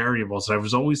many variables.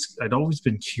 I'd always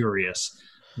been curious,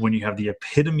 when you have the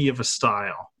epitome of a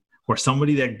style or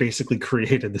somebody that basically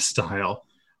created the style,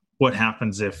 what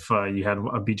happens if you had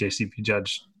a BJCP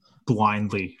judge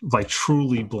blindly, like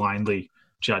truly blindly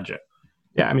judge it?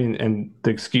 Yeah, I mean, and the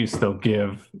excuse they'll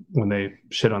give when they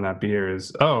shit on that beer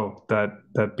is, oh, that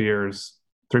beer's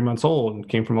 3 months old and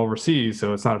came from overseas,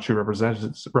 so it's not a true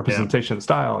representation of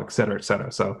style, et cetera, et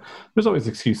cetera. So there's always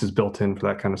excuses built in for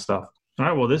that kind of stuff. All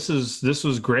right, well, this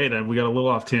was great. We got a little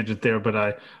off tangent there,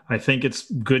 but I think it's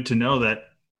good to know that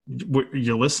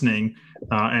you're listening,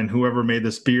 and whoever made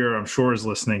this beer, I'm sure, is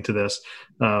listening to this.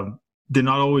 They're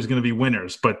not always going to be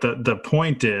winners, but the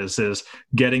point is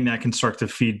getting that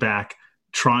constructive feedback,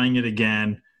 trying it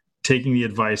again, taking the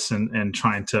advice, and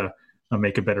trying to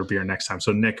make a better beer next time.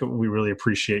 So, Nick, we really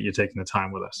appreciate you taking the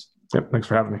time with us. Yep, thanks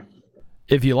for having me.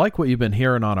 If you like what you've been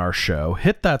hearing on our show,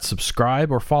 hit that subscribe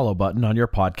or follow button on your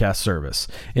podcast service.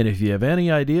 And if you have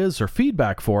any ideas or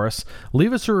feedback for us,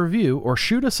 leave us a review or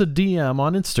shoot us a DM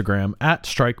on Instagram at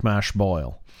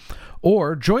StrikeMashBoil.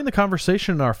 Or join the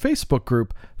conversation in our Facebook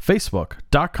group,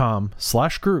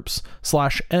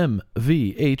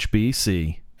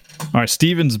 facebook.com/groups/MVHBC. All right,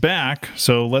 Steven's back,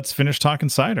 so let's finish talking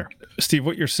cider. Steve,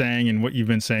 what you're saying and what you've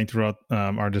been saying throughout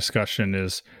our discussion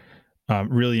is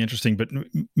really interesting. But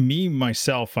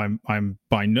myself, I'm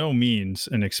by no means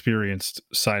an experienced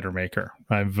cider maker.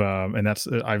 I've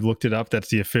looked it up. That's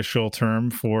the official term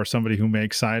for somebody who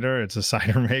makes cider. It's a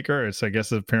cider maker. It's, I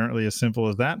guess, apparently as simple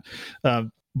as that.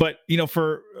 But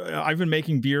I've been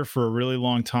making beer for a really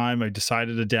long time. I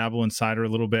decided to dabble in cider a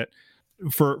little bit.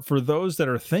 For those that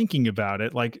are thinking about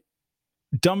it, like,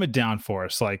 dumb it down for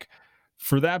us. Like,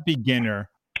 for that beginner,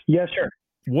 Yeah, sure.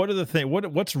 what are the things?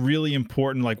 What's really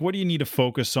important? Like, what do you need to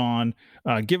focus on?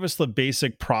 Give us the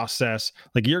basic process.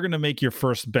 Like, you're going to make your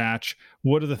first batch.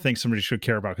 What are the things somebody should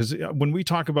care about? Because when we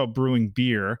talk about brewing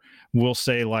beer, we'll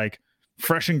say, like,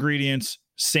 fresh ingredients,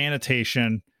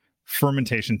 sanitation,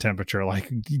 fermentation temperature.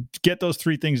 Like, get those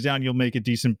three things down, you'll make a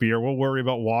decent beer. We'll worry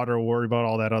about water, we'll worry about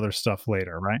all that other stuff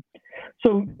later, right?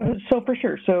 So for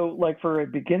sure. So, like, for a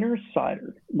beginner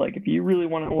cider, like, if you really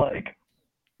want to, like,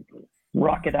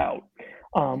 rock it out,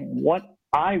 what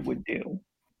I would do,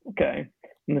 okay,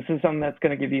 and this is something that's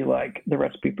going to give you, like, the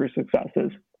recipe for success,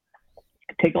 is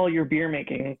take all your beer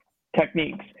making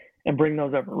techniques and bring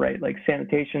those over, right? Like,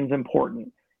 sanitation is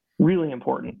important, really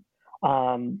important.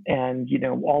 And,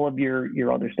 all of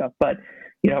your other stuff. But,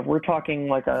 if we're talking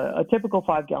like a typical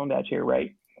 5-gallon batch here,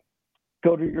 right?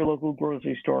 Go to your local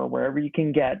grocery store, wherever you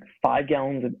can get 5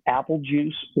 gallons of apple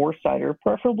juice or cider,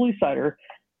 preferably cider,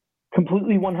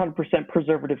 completely 100%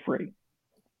 preservative free.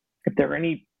 If there are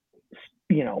any,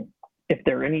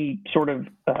 sort of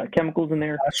chemicals in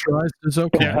there, Pasteurized is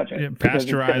okay. don't touch it.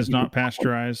 Pasteurized, not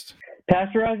pasteurized.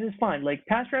 Pasteurized is fine. Like,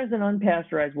 pasteurized and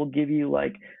unpasteurized will give you,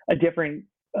 like, a different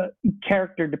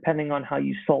character depending on how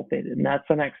you sulfate it, and that's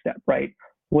the next step, right?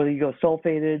 Whether you go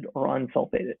sulfated or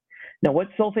unsulfated. Now, what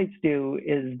sulfates do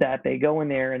is that they go in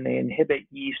there and they inhibit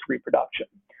yeast reproduction.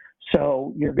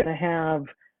 So you're going to have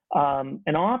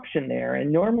an option there,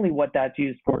 and normally what that's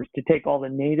used for is to take all the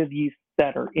native yeasts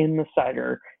that are in the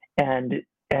cider and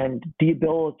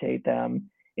debilitate them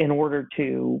in order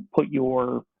to put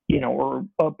your, or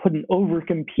put an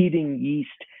over-competing yeast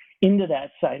into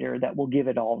that cider that will give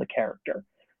it all the character.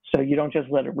 So you don't just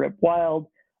let it rip wild.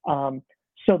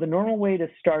 So the normal way to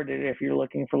start it, if you're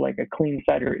looking for, like, a clean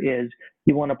cider, is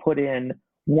you want to put in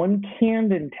 1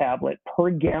 Camden tablet per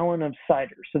gallon of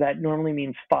cider. So that normally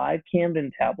means 5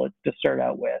 Camden tablets to start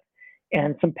out with,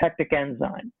 and some pectic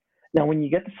enzyme. Now, when you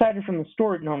get the cider from the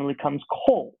store, it normally comes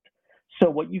cold. So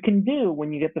what you can do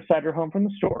when you get the cider home from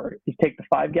the store is take the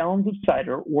 5 gallons of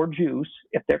cider or juice,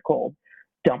 if they're cold,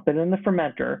 dump it in the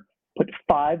fermenter, put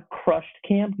 5 crushed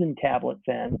Camden tablets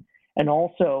in, and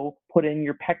also put in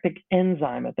your pectic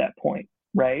enzyme at that point,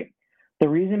 right? The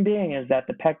reason being is that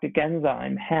the pectic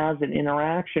enzyme has an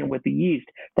interaction with the yeast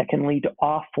that can lead to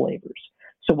off flavors.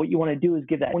 So what you want to do is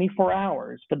give that 24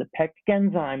 hours for the pectic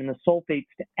enzyme and the sulfates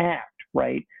to act,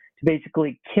 right? To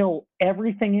basically kill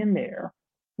everything in there,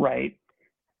 right?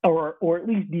 Or at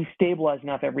least destabilize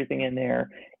enough everything in there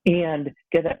and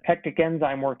get that pectic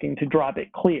enzyme working to drop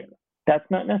it clear. That's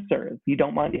not necessary. If you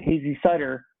don't mind a hazy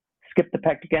cider, skip the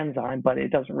pectic enzyme, but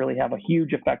it doesn't really have a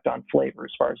huge effect on flavor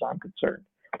as far as I'm concerned,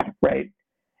 right?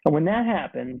 And when that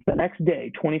happens, the next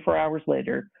day, 24 hours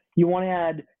later, you want to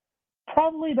add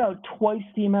probably about twice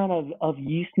the amount of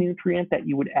yeast nutrient that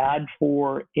you would add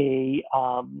for a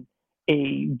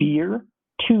beer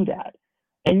to that.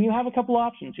 And you have a couple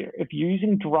options here. If you're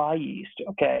using dry yeast,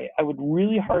 okay, I would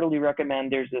really heartily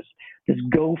recommend there's this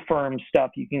Go Firm stuff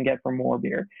you can get for more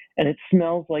beer. And it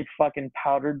smells like fucking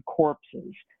powdered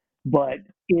corpses. But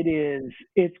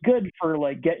it's good for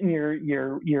like getting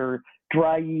your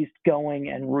dry yeast going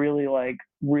and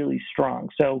really strong.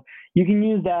 So you can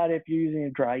use that if you're using a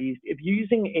dry yeast. If you're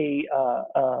using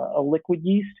a liquid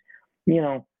yeast,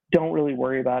 don't really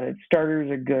worry about it.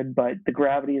 Starters are good, but the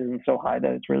gravity isn't so high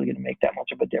that it's really going to make that much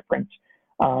of a difference.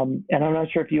 And I'm not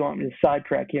sure if you want me to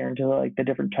sidetrack here into like the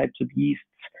different types of yeasts.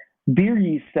 Beer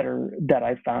yeasts that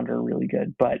I found are really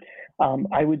good, but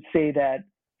I would say that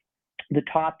the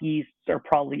top yeasts are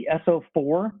probably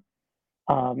SO4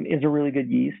 is a really good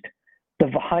yeast. The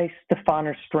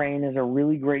Weihenstephaner strain is a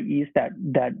really great yeast that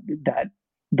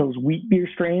those wheat beer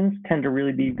strains tend to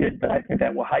really be good, but I think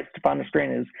that Weihenstephaner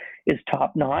strain is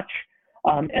top notch.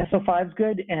 SO5 is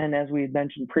good, and as we had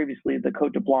mentioned previously, the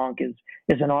Côte de Blanc is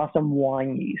an awesome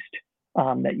wine yeast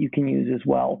that you can use as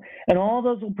well. And all of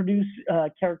those will produce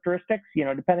characteristics,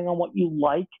 depending on what you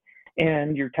like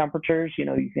and your temperatures,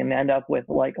 you can end up with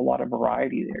like a lot of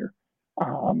variety there.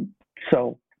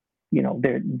 So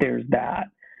there's that.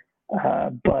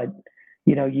 But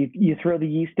you throw the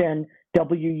yeast in,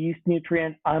 W yeast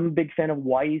nutrient. I'm a big fan of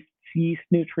Weiss yeast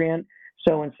nutrient.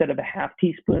 So instead of a half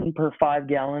teaspoon per 5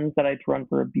 gallons that I throw in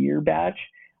for a beer batch,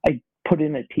 I put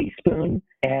in a teaspoon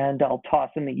and I'll toss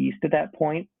in the yeast at that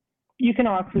point. You can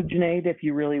oxygenate if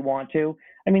you really want to.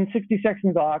 60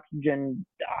 seconds of oxygen,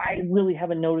 I really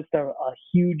haven't noticed a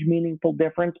huge meaningful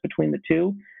difference between the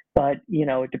two. But,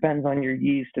 it depends on your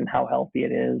yeast and how healthy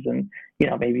it is. And,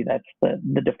 maybe that's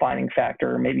the defining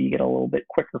factor. Maybe you get a little bit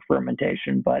quicker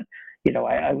fermentation. But,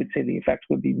 I would say the effects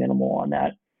would be minimal on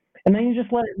that. And then you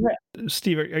just let it rip.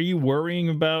 Steve, are you worrying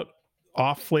about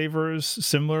off flavors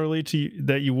similarly to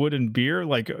that you would in beer?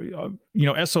 Like,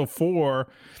 SO4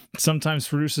 sometimes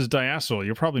produces diacetyl.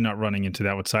 You're probably not running into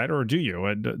that with cider, or do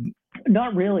you?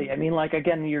 Not really.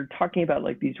 Again, you're talking about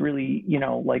like these really,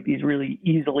 these really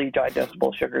easily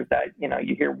digestible sugars that,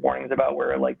 you hear warnings about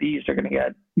where like these are going to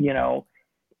get,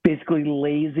 basically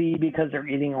lazy because they're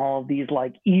eating all of these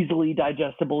like easily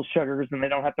digestible sugars and they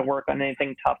don't have to work on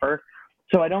anything tougher.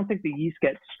 So I don't think the yeast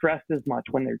gets stressed as much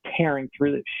when they're tearing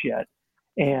through this shit.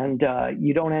 And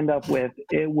you don't end up with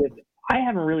I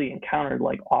haven't really encountered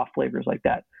like off flavors like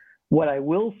that. What I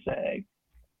will say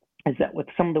is that with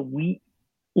some of the wheat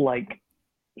like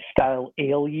style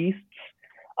ale yeasts,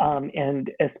 and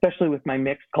especially with my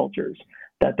mixed cultures,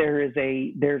 that there's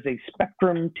a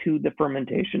spectrum to the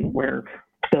fermentation where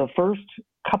the first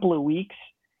couple of weeks,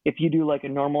 if you do like a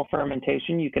normal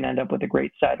fermentation, you can end up with a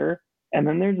great cider. And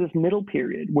then there's this middle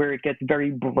period where it gets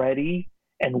very bready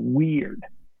and weird.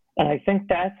 And I think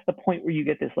that's the point where you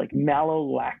get this like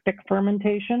malolactic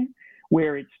fermentation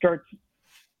where it starts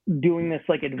doing this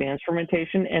like advanced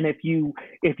fermentation. And if you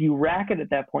rack it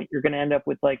at that point, you're going to end up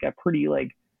with like a pretty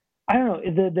like, I don't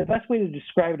know, the best way to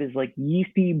describe it is like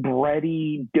yeasty,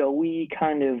 bready, doughy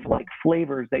kind of like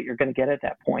flavors that you're going to get at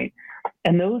that point.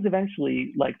 And those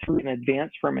eventually, like through an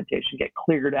advanced fermentation, get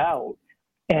cleared out.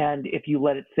 And if you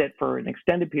let it sit for an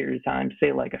extended period of time,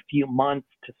 say like a few months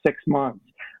to 6 months,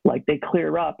 like they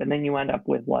clear up and then you end up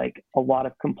with like a lot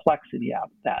of complexity out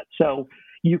of that. So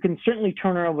you can certainly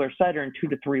turn over a cider in 2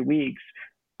 to 3 weeks.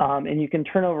 And you can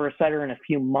turn over a cider in a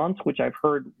few months, which I've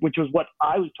heard, which was what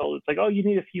I was told. It's like, oh, you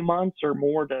need a few months or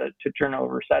more to turn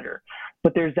over a cider.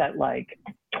 But there's that like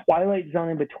twilight zone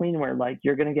in between where like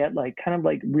you're going to get like kind of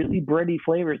like really bready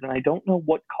flavors. And I don't know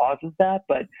what causes that,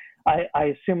 but I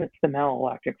assume it's the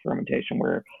malolactic fermentation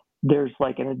where there's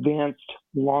like an advanced,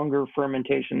 longer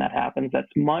fermentation that happens that's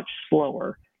much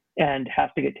slower and has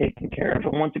to get taken care of.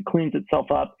 And once it cleans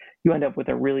itself up, you end up with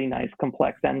a really nice,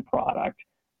 complex end product.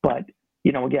 But,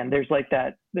 again, there's like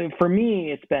that. For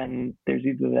me, there's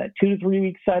either that 2 to 3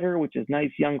 week cider, which is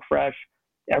nice, young, fresh.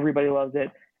 Everybody loves it.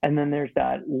 And then there's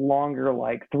that longer,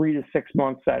 like 3 to 6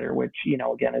 month cider, which,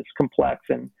 again, is complex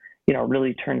and,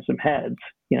 really turns some heads,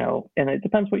 and it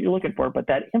depends what you're looking for. But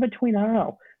that in between, I don't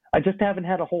know. I just haven't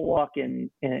had a whole luck in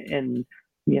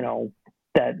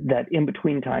that in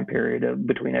between time period of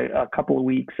between a couple of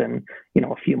weeks and,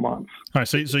 a few months. All right.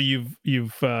 So you've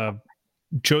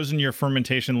chosen your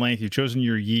fermentation length, you've chosen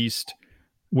your yeast.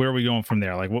 Where are we going from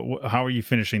there? Like, how are you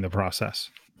finishing the process?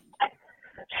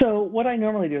 So what I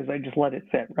normally do is I just let it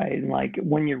sit, right? And like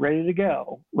when you're ready to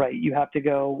go, right, you have to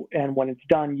go. And when it's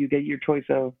done, you get your choice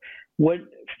of what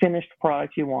finished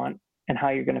product you want and how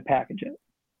you're going to package it.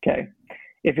 Okay.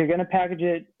 If you're going to package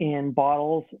it in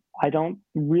bottles, I don't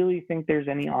really think there's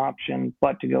any option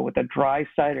but to go with a dry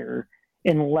cider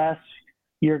unless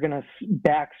you're going to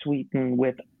back sweeten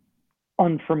with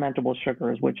unfermentable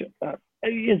sugars, which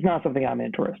is not something I'm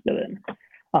interested in.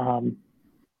 I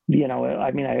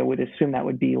would assume that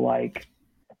would be like,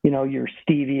 your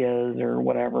stevias or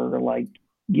whatever, like,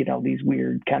 these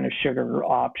weird kind of sugar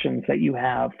options that you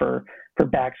have for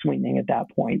back sweetening at that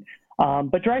point.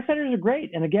 But dry ciders are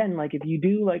great. And again, like if you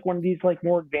do like one of these like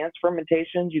more advanced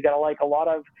fermentations, you got like a lot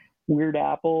of weird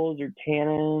apples or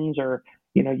tannins, or,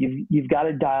 you've got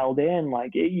it dialed in,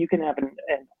 like you can have an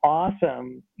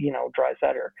awesome, dry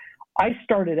cider. I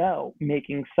started out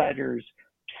making ciders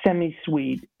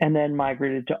semi-sweet and then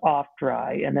migrated to off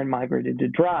dry and then migrated to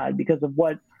dry because of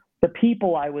what the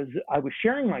people I was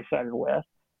sharing my cider with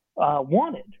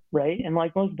wanted, right? And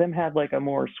like most of them had like a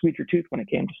more sweeter tooth when it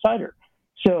came to cider.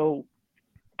 So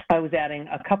I was adding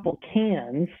a couple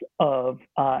cans of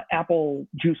apple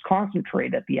juice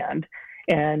concentrate at the end.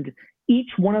 And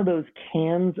each one of those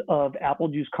cans of apple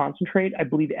juice concentrate, I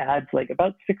believe, adds like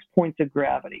about 6 points of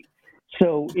gravity.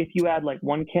 So if you add like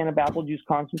 1 can of apple juice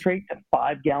concentrate to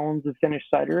 5 gallons of finished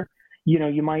cider,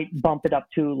 you might bump it up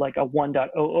to like a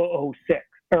 1.0006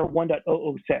 or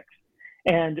 1.006.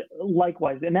 And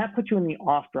likewise, and that puts you in the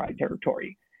off-dry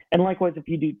territory. And likewise, if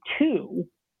you do 2,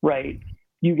 right,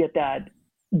 you get that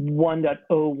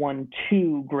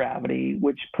 1.012 gravity,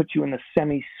 which puts you in the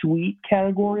semi-sweet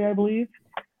category, I believe,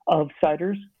 of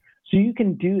ciders. So you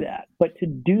can do that. But to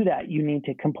do that, you need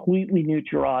to completely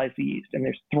neutralize the yeast. And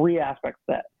there's 3 aspects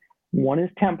to that. One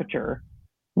is temperature,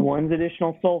 one's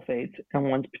additional sulfates, and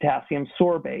one's potassium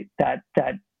sorbate. That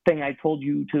thing I told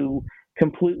you to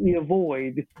completely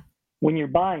avoid when you're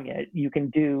buying it, you can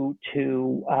do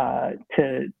at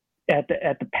the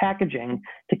packaging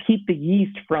to keep the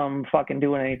yeast from fucking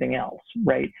doing anything else,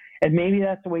 right? And maybe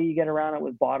that's the way you get around it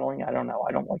with bottling. I don't know.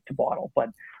 I don't like to bottle, but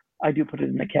I do put it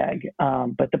in the keg.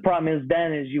 But the problem is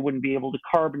you wouldn't be able to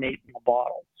carbonate in the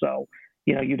bottle. So,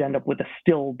 you'd end up with a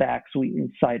still back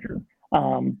sweetened cider.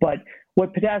 But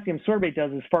what potassium sorbate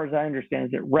does, as far as I understand,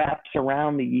 is it wraps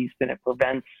around the yeast and it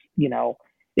prevents,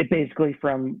 it basically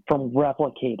from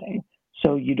replicating.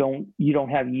 So you don't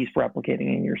have yeast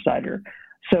replicating in your cider.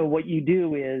 So what you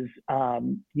do is,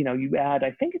 you add,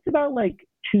 I think it's about like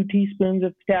 2 teaspoons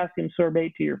of potassium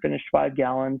sorbate to your finished 5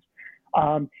 gallons.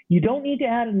 You don't need to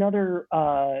add another,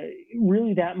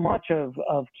 really that much of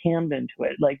Camden to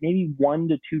it, like maybe 1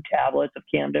 to 2 tablets of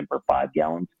Camden per 5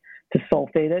 gallons to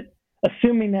sulfate it,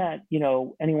 assuming that,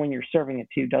 anyone you're serving it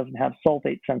to doesn't have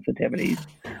sulfate sensitivities.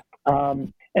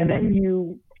 And then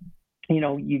you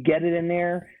get it in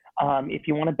there. If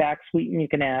you want to back sweeten, you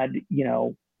can add,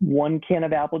 1 can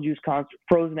of apple juice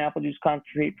frozen apple juice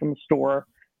concentrate from the store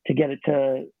to get it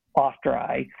to off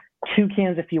dry. 2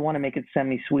 cans if you want to make it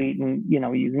semi-sweet, and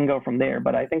you can go from there.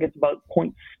 But I think it's about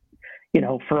points,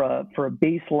 for a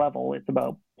base level, it's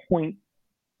about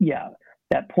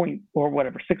that point or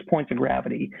whatever, 6 points of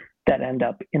gravity that end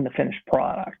up in the finished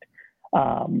product.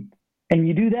 And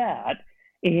you do that,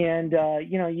 and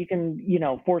you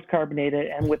can force carbonate it,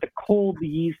 and with the cold, the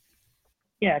yeast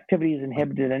activity is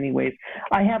inhibited anyways.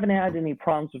 I haven't had any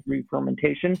problems with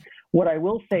re-fermentation. What I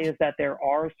will say is that there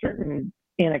are certain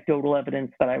anecdotal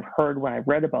evidence that I've heard when I've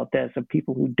read about this of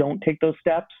people who don't take those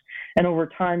steps, and over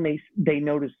time they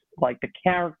notice like the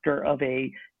character of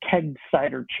a kegged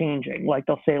cider changing. Like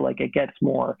they'll say like it gets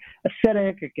more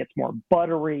acidic, it gets more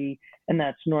buttery, and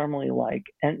that's normally like,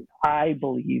 and I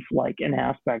believe like an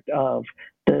aspect of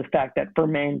the fact that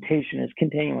fermentation is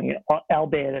continuing,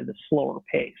 albeit at a slower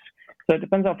pace. So it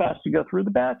depends how fast you go through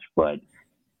the batch, but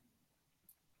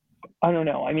I don't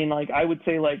know. I mean, like, I would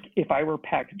say, like, if I were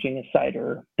packaging a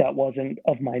cider that wasn't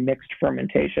of my mixed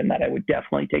fermentation, that I would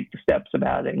definitely take the steps of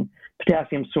adding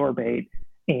potassium sorbate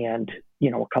and,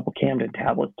 you know, a couple Camden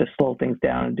tablets to slow things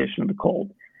down in addition to the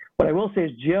cold. What I will say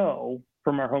is Joe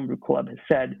from our homebrew club has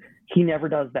said he never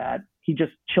does that. He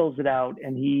just chills it out,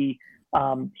 and he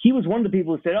was one of the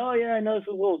people who said, "Oh yeah, I noticed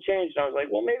a little change." And I was like,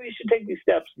 "Well, maybe you should take these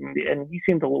steps." And he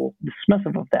seemed a little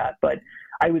dismissive of that. But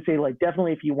I would say, like,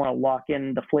 definitely if you want to lock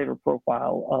in the flavor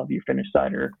profile of your finished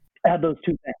cider, add those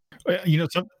two things. You know,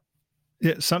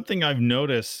 something I've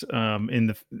noticed in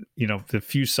the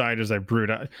few ciders I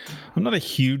brewed. I'm not a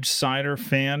huge cider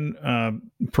fan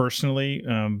personally.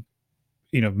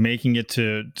 Making it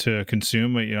to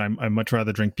consume. I much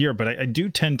rather drink beer, but I do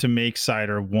tend to make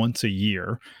cider once a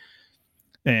year.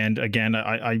 And again,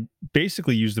 I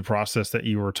basically use the process that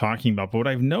you were talking about. But what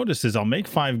I've noticed is I'll make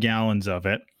 5 gallons of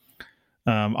it.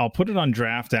 I'll put it on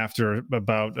draft after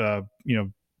about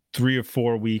 3 or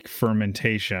 4 week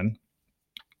fermentation.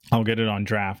 I'll get it on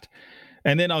draft,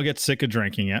 and then I'll get sick of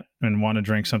drinking it and want to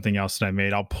drink something else that I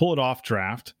made. I'll pull it off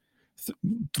draft,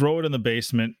 throw it in the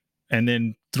basement, and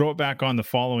then throw it back on the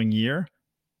following year,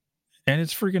 and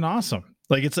it's freaking awesome.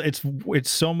 Like it's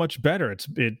so much better.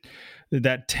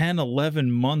 That 10,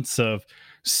 11 months of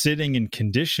sitting and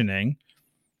conditioning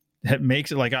that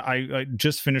makes it like I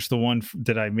just finished the one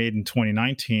that I made in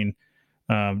 2019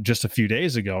 just a few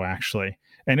days ago, actually.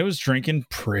 And it was drinking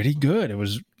pretty good. It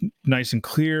was nice and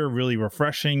clear, really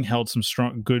refreshing, held some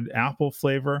strong, good apple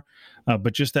flavor.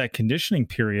 But just that conditioning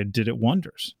period did it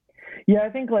wonders. Yeah, I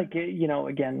think, like,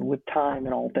 again, with time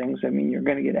and all things, I mean, you're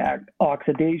going to get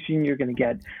oxidation, you're going to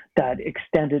get that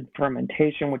extended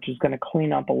fermentation, which is going to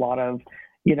clean up a lot of,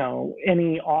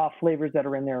 any off flavors that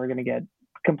are in there are going to get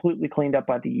completely cleaned up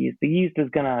by the yeast. The yeast is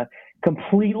going to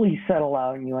completely settle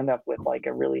out, and you end up with, like,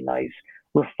 a really nice,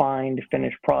 refined,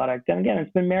 finished product. And again,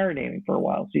 it's been marinating for a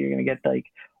while, so you're going to get, like,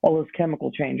 all those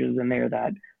chemical changes in there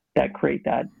that create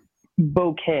that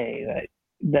bouquet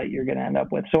that you're going to end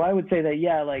up with. So I would say that,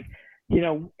 yeah, like,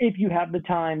 if you have the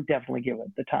time, definitely give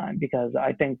it the time, because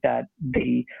I think that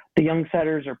the young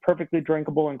ciders are perfectly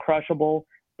drinkable and crushable,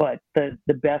 but the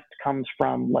best comes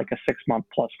from like a 6-month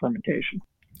plus fermentation.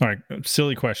 All right,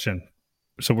 silly question.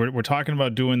 So we're talking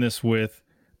about doing this with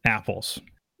apples.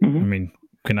 Mm-hmm. I mean,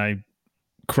 can I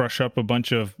crush up a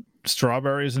bunch of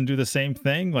strawberries and do the same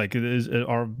thing? Like,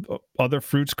 are other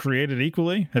fruits created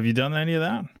equally? Have you done any of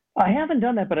that? I haven't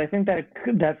done that, but I think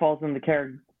that falls in the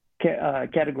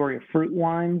category of fruit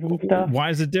wines and stuff. Why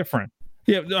is it different?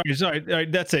 Yeah, sorry,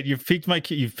 that's it. You've piqued my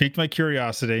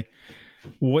curiosity.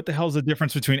 What the hell is the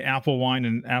difference between apple wine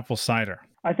and apple cider?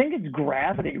 I think it's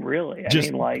gravity, really. Just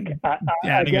I mean, like,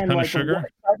 adding again, a ton like of sugar.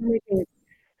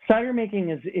 Cider making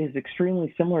is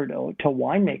extremely similar to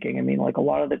winemaking. I mean, like, a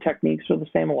lot of the techniques are the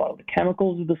same, a lot of the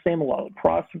chemicals are the same, a lot of the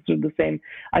processes are the same.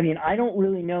 I mean, I don't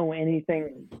really know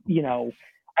anything,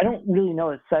 I don't really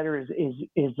know that cider is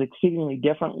exceedingly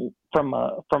different from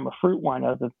a fruit wine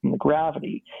other than the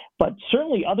gravity, but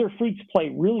certainly other fruits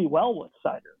play really well with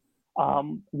cider.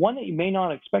 One that you may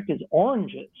not expect is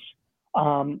oranges.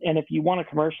 And if you want a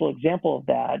commercial example of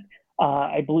that,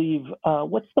 I believe,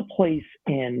 what's the place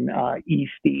in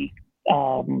Eastie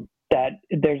that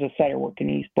there's a cider work in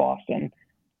East Boston?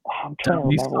 I'm trying to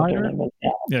remember what their name is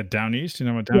now. Yeah, Down East. You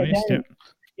know what Down East?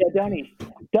 Yeah, Down East.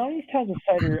 Down East has a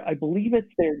cider, I believe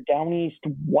it's their Down East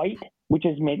White, which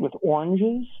is made with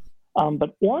oranges.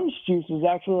 But orange juice is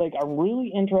actually like a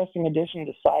really interesting addition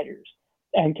to ciders,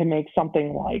 and can make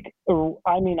something like,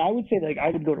 I would say, like,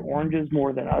 I would go to oranges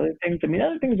more than other things. I mean,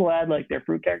 other things will add like their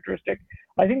fruit characteristic.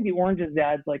 I think the oranges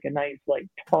adds like a nice like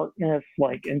tartness,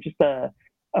 like, and just a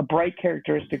bright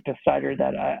characteristic to cider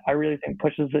that I really think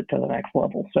pushes it to the next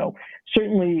level. So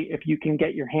certainly if you can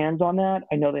get your hands on that,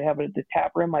 I know they have it at the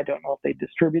tap room. I don't know if they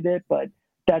distribute it, but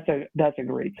that's a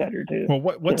great cider too. Well,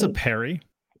 what's a perry?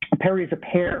 A perry is a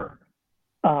pear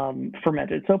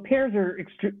fermented. So pears are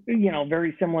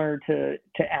very similar to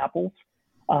apples.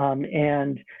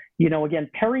 And again,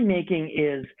 perry making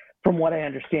is, from what I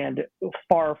understand,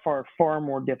 far, far, far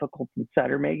more difficult than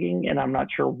cider making, and I'm not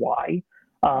sure why.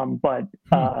 But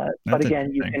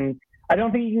again, I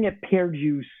don't think you can get pear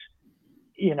juice,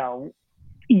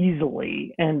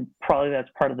 easily. And probably that's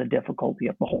part of the difficulty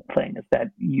of the whole thing, is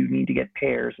that you need to get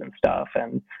pears and stuff.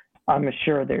 And I'm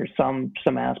sure there's some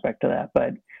aspect to that,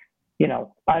 but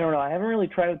I don't know. I haven't really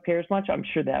tried with pears much. I'm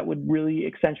sure that would really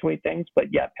accentuate things, but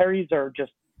yeah, perries are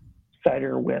just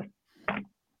cider with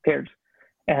pears.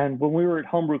 And when we were at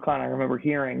HomebrewCon, I remember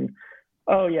hearing,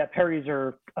 oh yeah, perries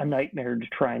are a nightmare to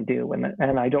try and do.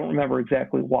 And I don't remember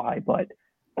exactly why, but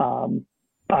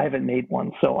I haven't made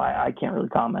one, so I can't really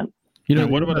comment.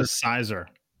 And what about a Sizer?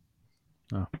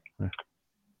 Oh,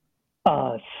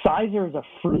 yeah. Sizer is a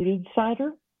fruited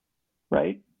cider,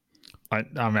 right?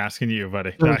 I'm asking you,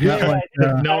 buddy.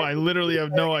 I literally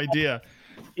have no idea.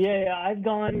 Yeah, I've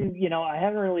gone, I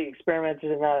haven't really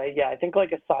experimented in that. Yeah, I think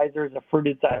like a Sizer is a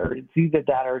fruited cider. It's either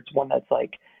that or it's one that's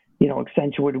like,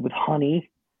 accentuated with honey.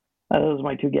 Those are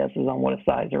my two guesses on what a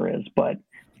Sizer is. But,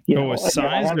 a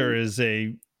Sizer is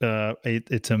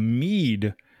it's a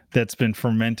mead that's been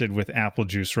fermented with apple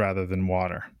juice rather than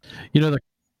water.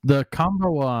 The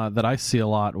combo that I see a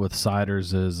lot with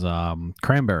ciders is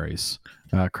cranberries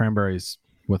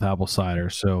with apple cider.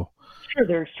 So sure,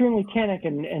 they're extremely tannic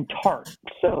and tart.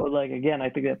 So, like, again, I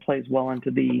think that plays well into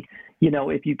the,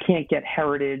 if you can't get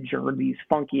heritage or these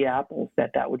funky apples,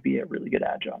 that would be a really good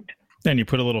adjunct. And you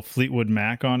put a little Fleetwood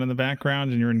Mac on in the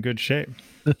background, and you're in good shape.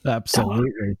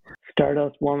 Absolutely.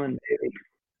 Stardust Woman, baby.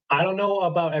 I don't know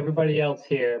about everybody else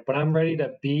here, but I'm ready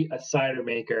to be a cider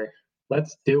maker.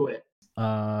 Let's do it.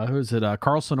 Who is it?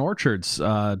 Carlson Orchards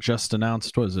just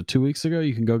announced, what was it, 2 weeks ago?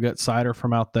 You can go get cider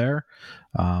from out there.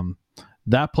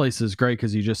 That place is great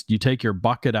because you take your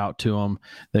bucket out to them.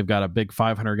 They've got a big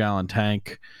 500-gallon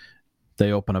tank.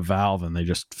 They open a valve and they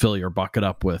just fill your bucket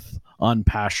up with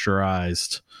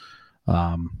unpasteurized,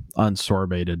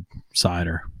 unsorbated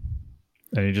cider.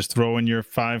 And you just throw in your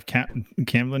 5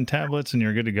 Camden tablets and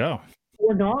you're good to go.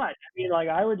 Or not. I mean, like,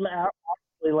 I would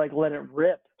actually let it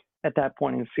rip at that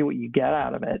point and see what you get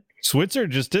out of it. Switzer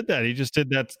just did that.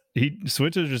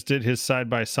 Switzer just did his side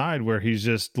by side where he's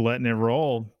just letting it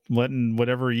roll, letting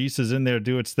whatever yeast is in there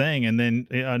do its thing, and then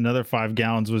another 5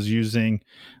 gallons was using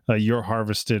your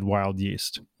harvested wild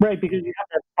yeast. Right, because you have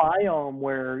that biome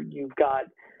where you've got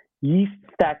yeast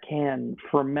that can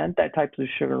ferment that type of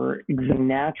sugar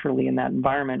naturally in that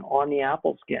environment on the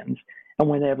apple skins, and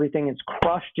when everything is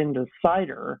crushed into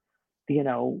cider,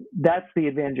 that's the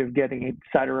advantage of getting a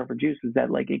cider over juice, is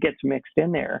that like it gets mixed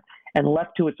in there and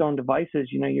left to its own devices.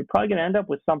 You're probably going to end up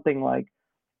with something like,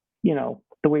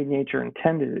 the way nature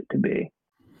intended it to be.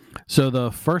 So the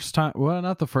first time, well,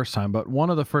 not the first time, but one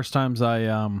of the first times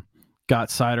I got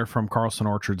cider from Carlson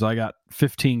Orchards, I got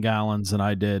 15 gallons and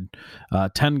I did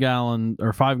 5 gallons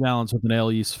with an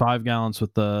ale yeast, 5 gallons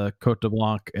with the Cote de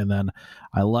Blanc, and then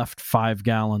I left 5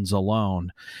 gallons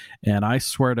alone. And I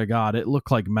swear to God, it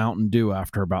looked like Mountain Dew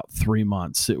after about 3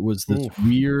 months. It was this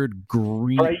weird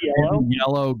green,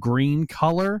 yellow green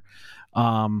color.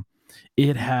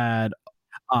 It had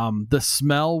the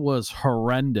smell was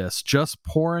horrendous. Just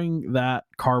pouring that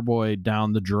carboy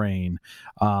down the drain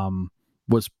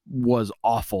was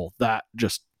awful. That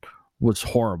just was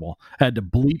horrible. I had to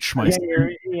bleach my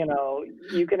skin.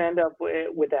 You can end up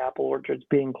with apple orchards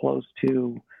being close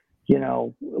to,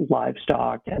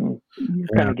 livestock, and you're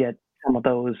going to get some of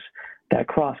that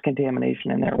cross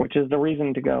contamination in there, which is the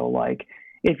reason to go, like,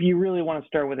 if you really want to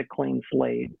start with a clean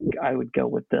slate, I would go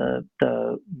with the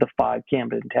 5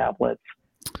 Camden tablets.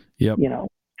 Yep.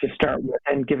 To start with,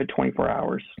 and give it 24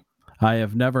 hours. I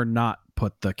have never not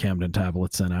put the Camden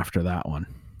tablets in after that one.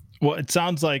 Well, it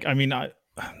sounds like,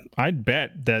 I'd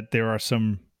bet that there are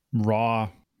some raw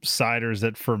ciders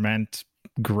that ferment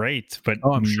great, but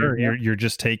I'm sure you're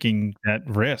just taking that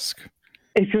risk.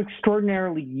 It's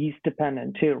extraordinarily yeast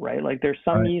dependent too, right? Like there's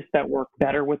some yeast that work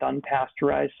better with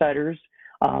unpasteurized ciders.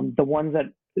 The ones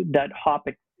that hop,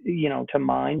 to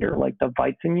mind are like the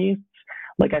Weizen yeasts.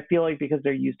 Like I feel like because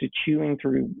they're used to chewing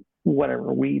through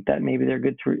whatever wheat, that maybe they're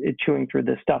good through chewing through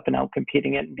this stuff and out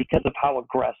competing it. And because of how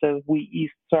aggressive wheat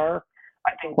yeasts are,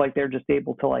 I think like they're just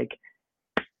able to like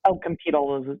out compete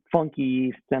all those funky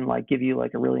yeasts and like give you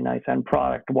like a really nice end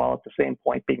product, while at the same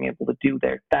point being able to do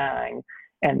their thing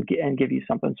and give you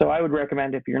something. So I would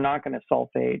recommend, if you're not going to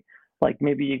sulfate, like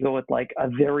maybe you go with like a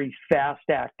very fast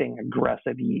acting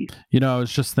aggressive yeast. I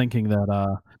was just thinking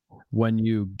that when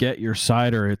you get your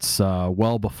cider, it's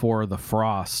well before the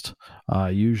frost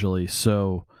usually.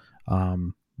 So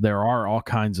there are all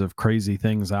kinds of crazy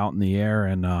things out in the air.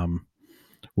 And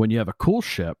when you have a cool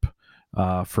ship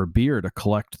for beer to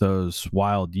collect those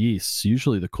wild yeasts,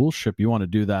 usually the cool ship, you want to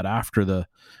do that after the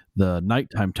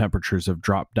nighttime temperatures have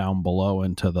dropped down below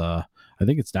into I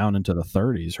think it's down into the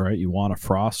 30s, right? You want a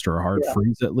frost or a hard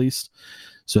freeze at least.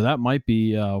 So that might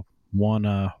be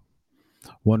one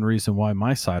reason why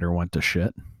my cider went to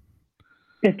shit.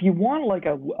 If you want like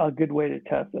a good way to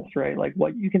test this, right? Like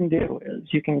what you can do is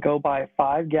you can go buy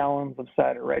 5 gallons of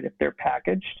cider, right? If they're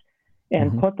packaged,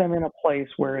 and put them in a place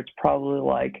where it's probably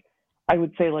like, I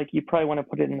would say like you probably want to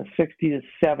put it in the 60 to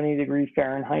 70 degree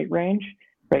Fahrenheit range,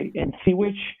 right? And see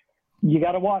which, you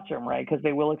got to watch them, right? Because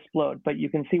they will explode, but you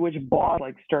can see which bottles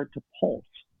like start to pulse,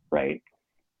 right?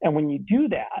 And when you do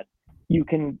that, you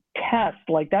can test,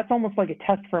 like that's almost like a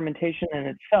test fermentation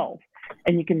in itself.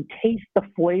 And you can taste the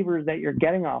flavors that you're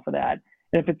getting off of that.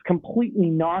 And if it's completely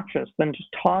noxious, then just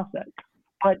toss it.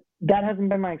 But that hasn't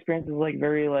been my experience. It's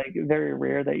very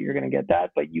rare that you're going to get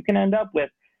that. But you can end up with,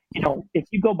 if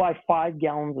you go buy 5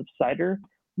 gallons of cider,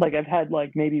 like I've had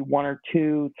like maybe 1 or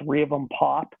 2, 3 of them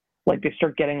pop. Like they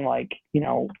start getting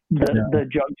the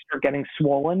jugs start getting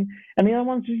swollen, and the other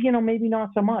ones, maybe not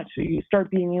so much. So you start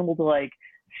being able to like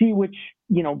see which,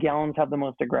 gallons have the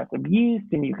most aggressive yeast,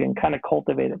 and you can kind of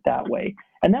cultivate it that way.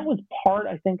 And that was part,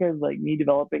 I think, of like me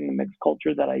developing the mixed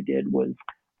culture that I did, was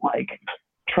like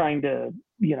trying to,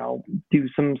 do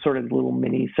some sort of little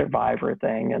mini survivor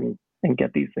thing and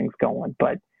get these things going.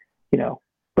 But,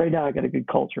 right now I got a good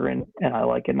culture and I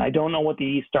like it. And I don't know what the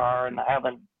yeast are, and I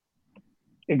haven't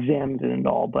examined it at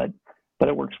all, but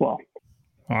it works well.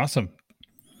 Awesome.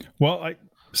 Well,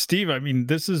 Steve, I mean,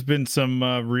 this has been some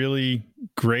really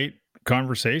great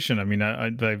conversation. I mean,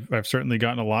 I've certainly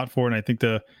gotten a lot for it, and I think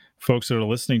the folks that are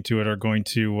listening to it are going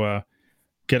to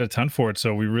get a ton for it.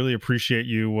 So we really appreciate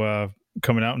you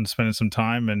coming out and spending some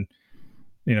time and,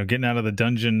 getting out of the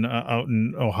dungeon out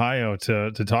in Ohio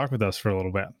to talk with us for a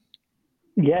little bit.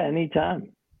 Yeah,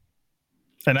 anytime.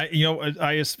 And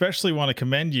I especially want to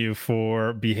commend you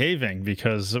for behaving,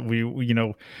 because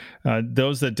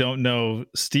those that don't know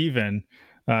Steven,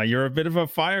 you're a bit of a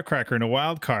firecracker and a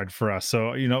wild card for us.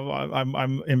 So,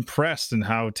 I'm impressed in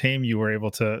how tame you were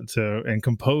able to and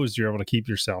composed you're able to keep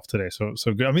yourself today. So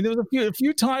good. I mean, there was a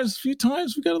few times we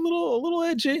got a little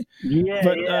edgy. Yeah.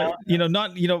 But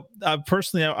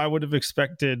personally, I would have I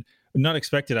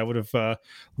would have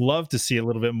loved to see a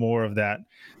little bit more of that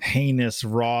heinous,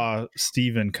 raw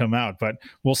Steven come out, but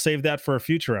we'll save that for a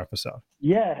future episode.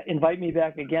 Yeah, invite me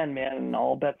back again, man, and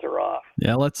all bets are off.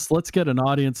 Yeah, let's get an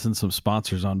audience and some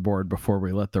sponsors on board before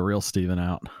we let the real Steven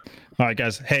out. All right,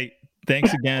 guys. Hey,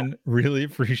 thanks again. Really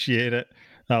appreciate it.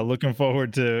 Looking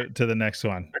forward to the next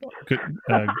one. Good,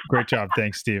 great job.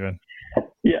 Thanks, Steven.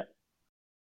 Yeah.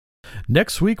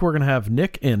 Next week, we're going to have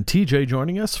Nick and TJ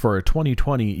joining us for a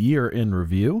 2020 year in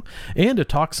review and to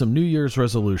talk some New Year's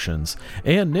resolutions.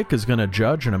 And Nick is going to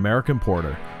judge an American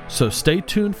Porter. So stay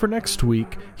tuned for next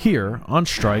week here on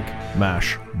Strike,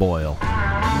 Mash, Boil.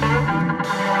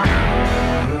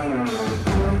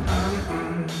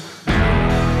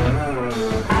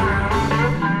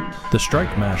 The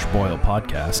Strike, Mash, Boil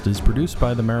podcast is produced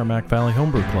by the Merrimack Valley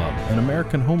Homebrew Club, an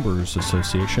American Homebrewers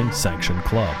Association sanctioned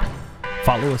club.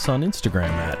 Follow us on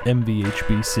Instagram at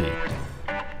MVHBC.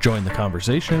 Join the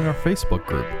conversation in our Facebook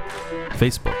group,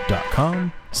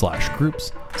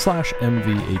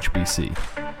 facebook.com/groups/MVHBC.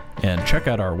 And check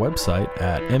out our website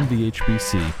at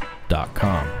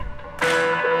MVHBC.com.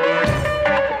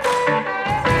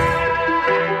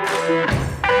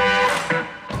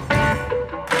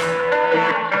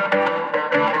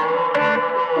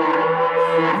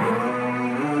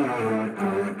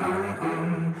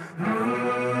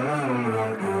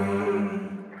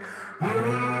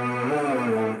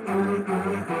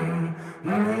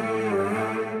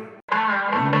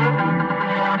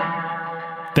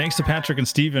 Thanks to Patrick and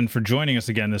Steven for joining us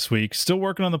again this week. Still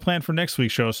working on the plan for next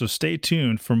week's show, so stay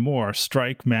tuned for more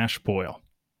Strike, Mash, Boil.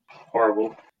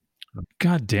 Horrible.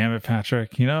 God damn it,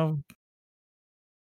 Patrick.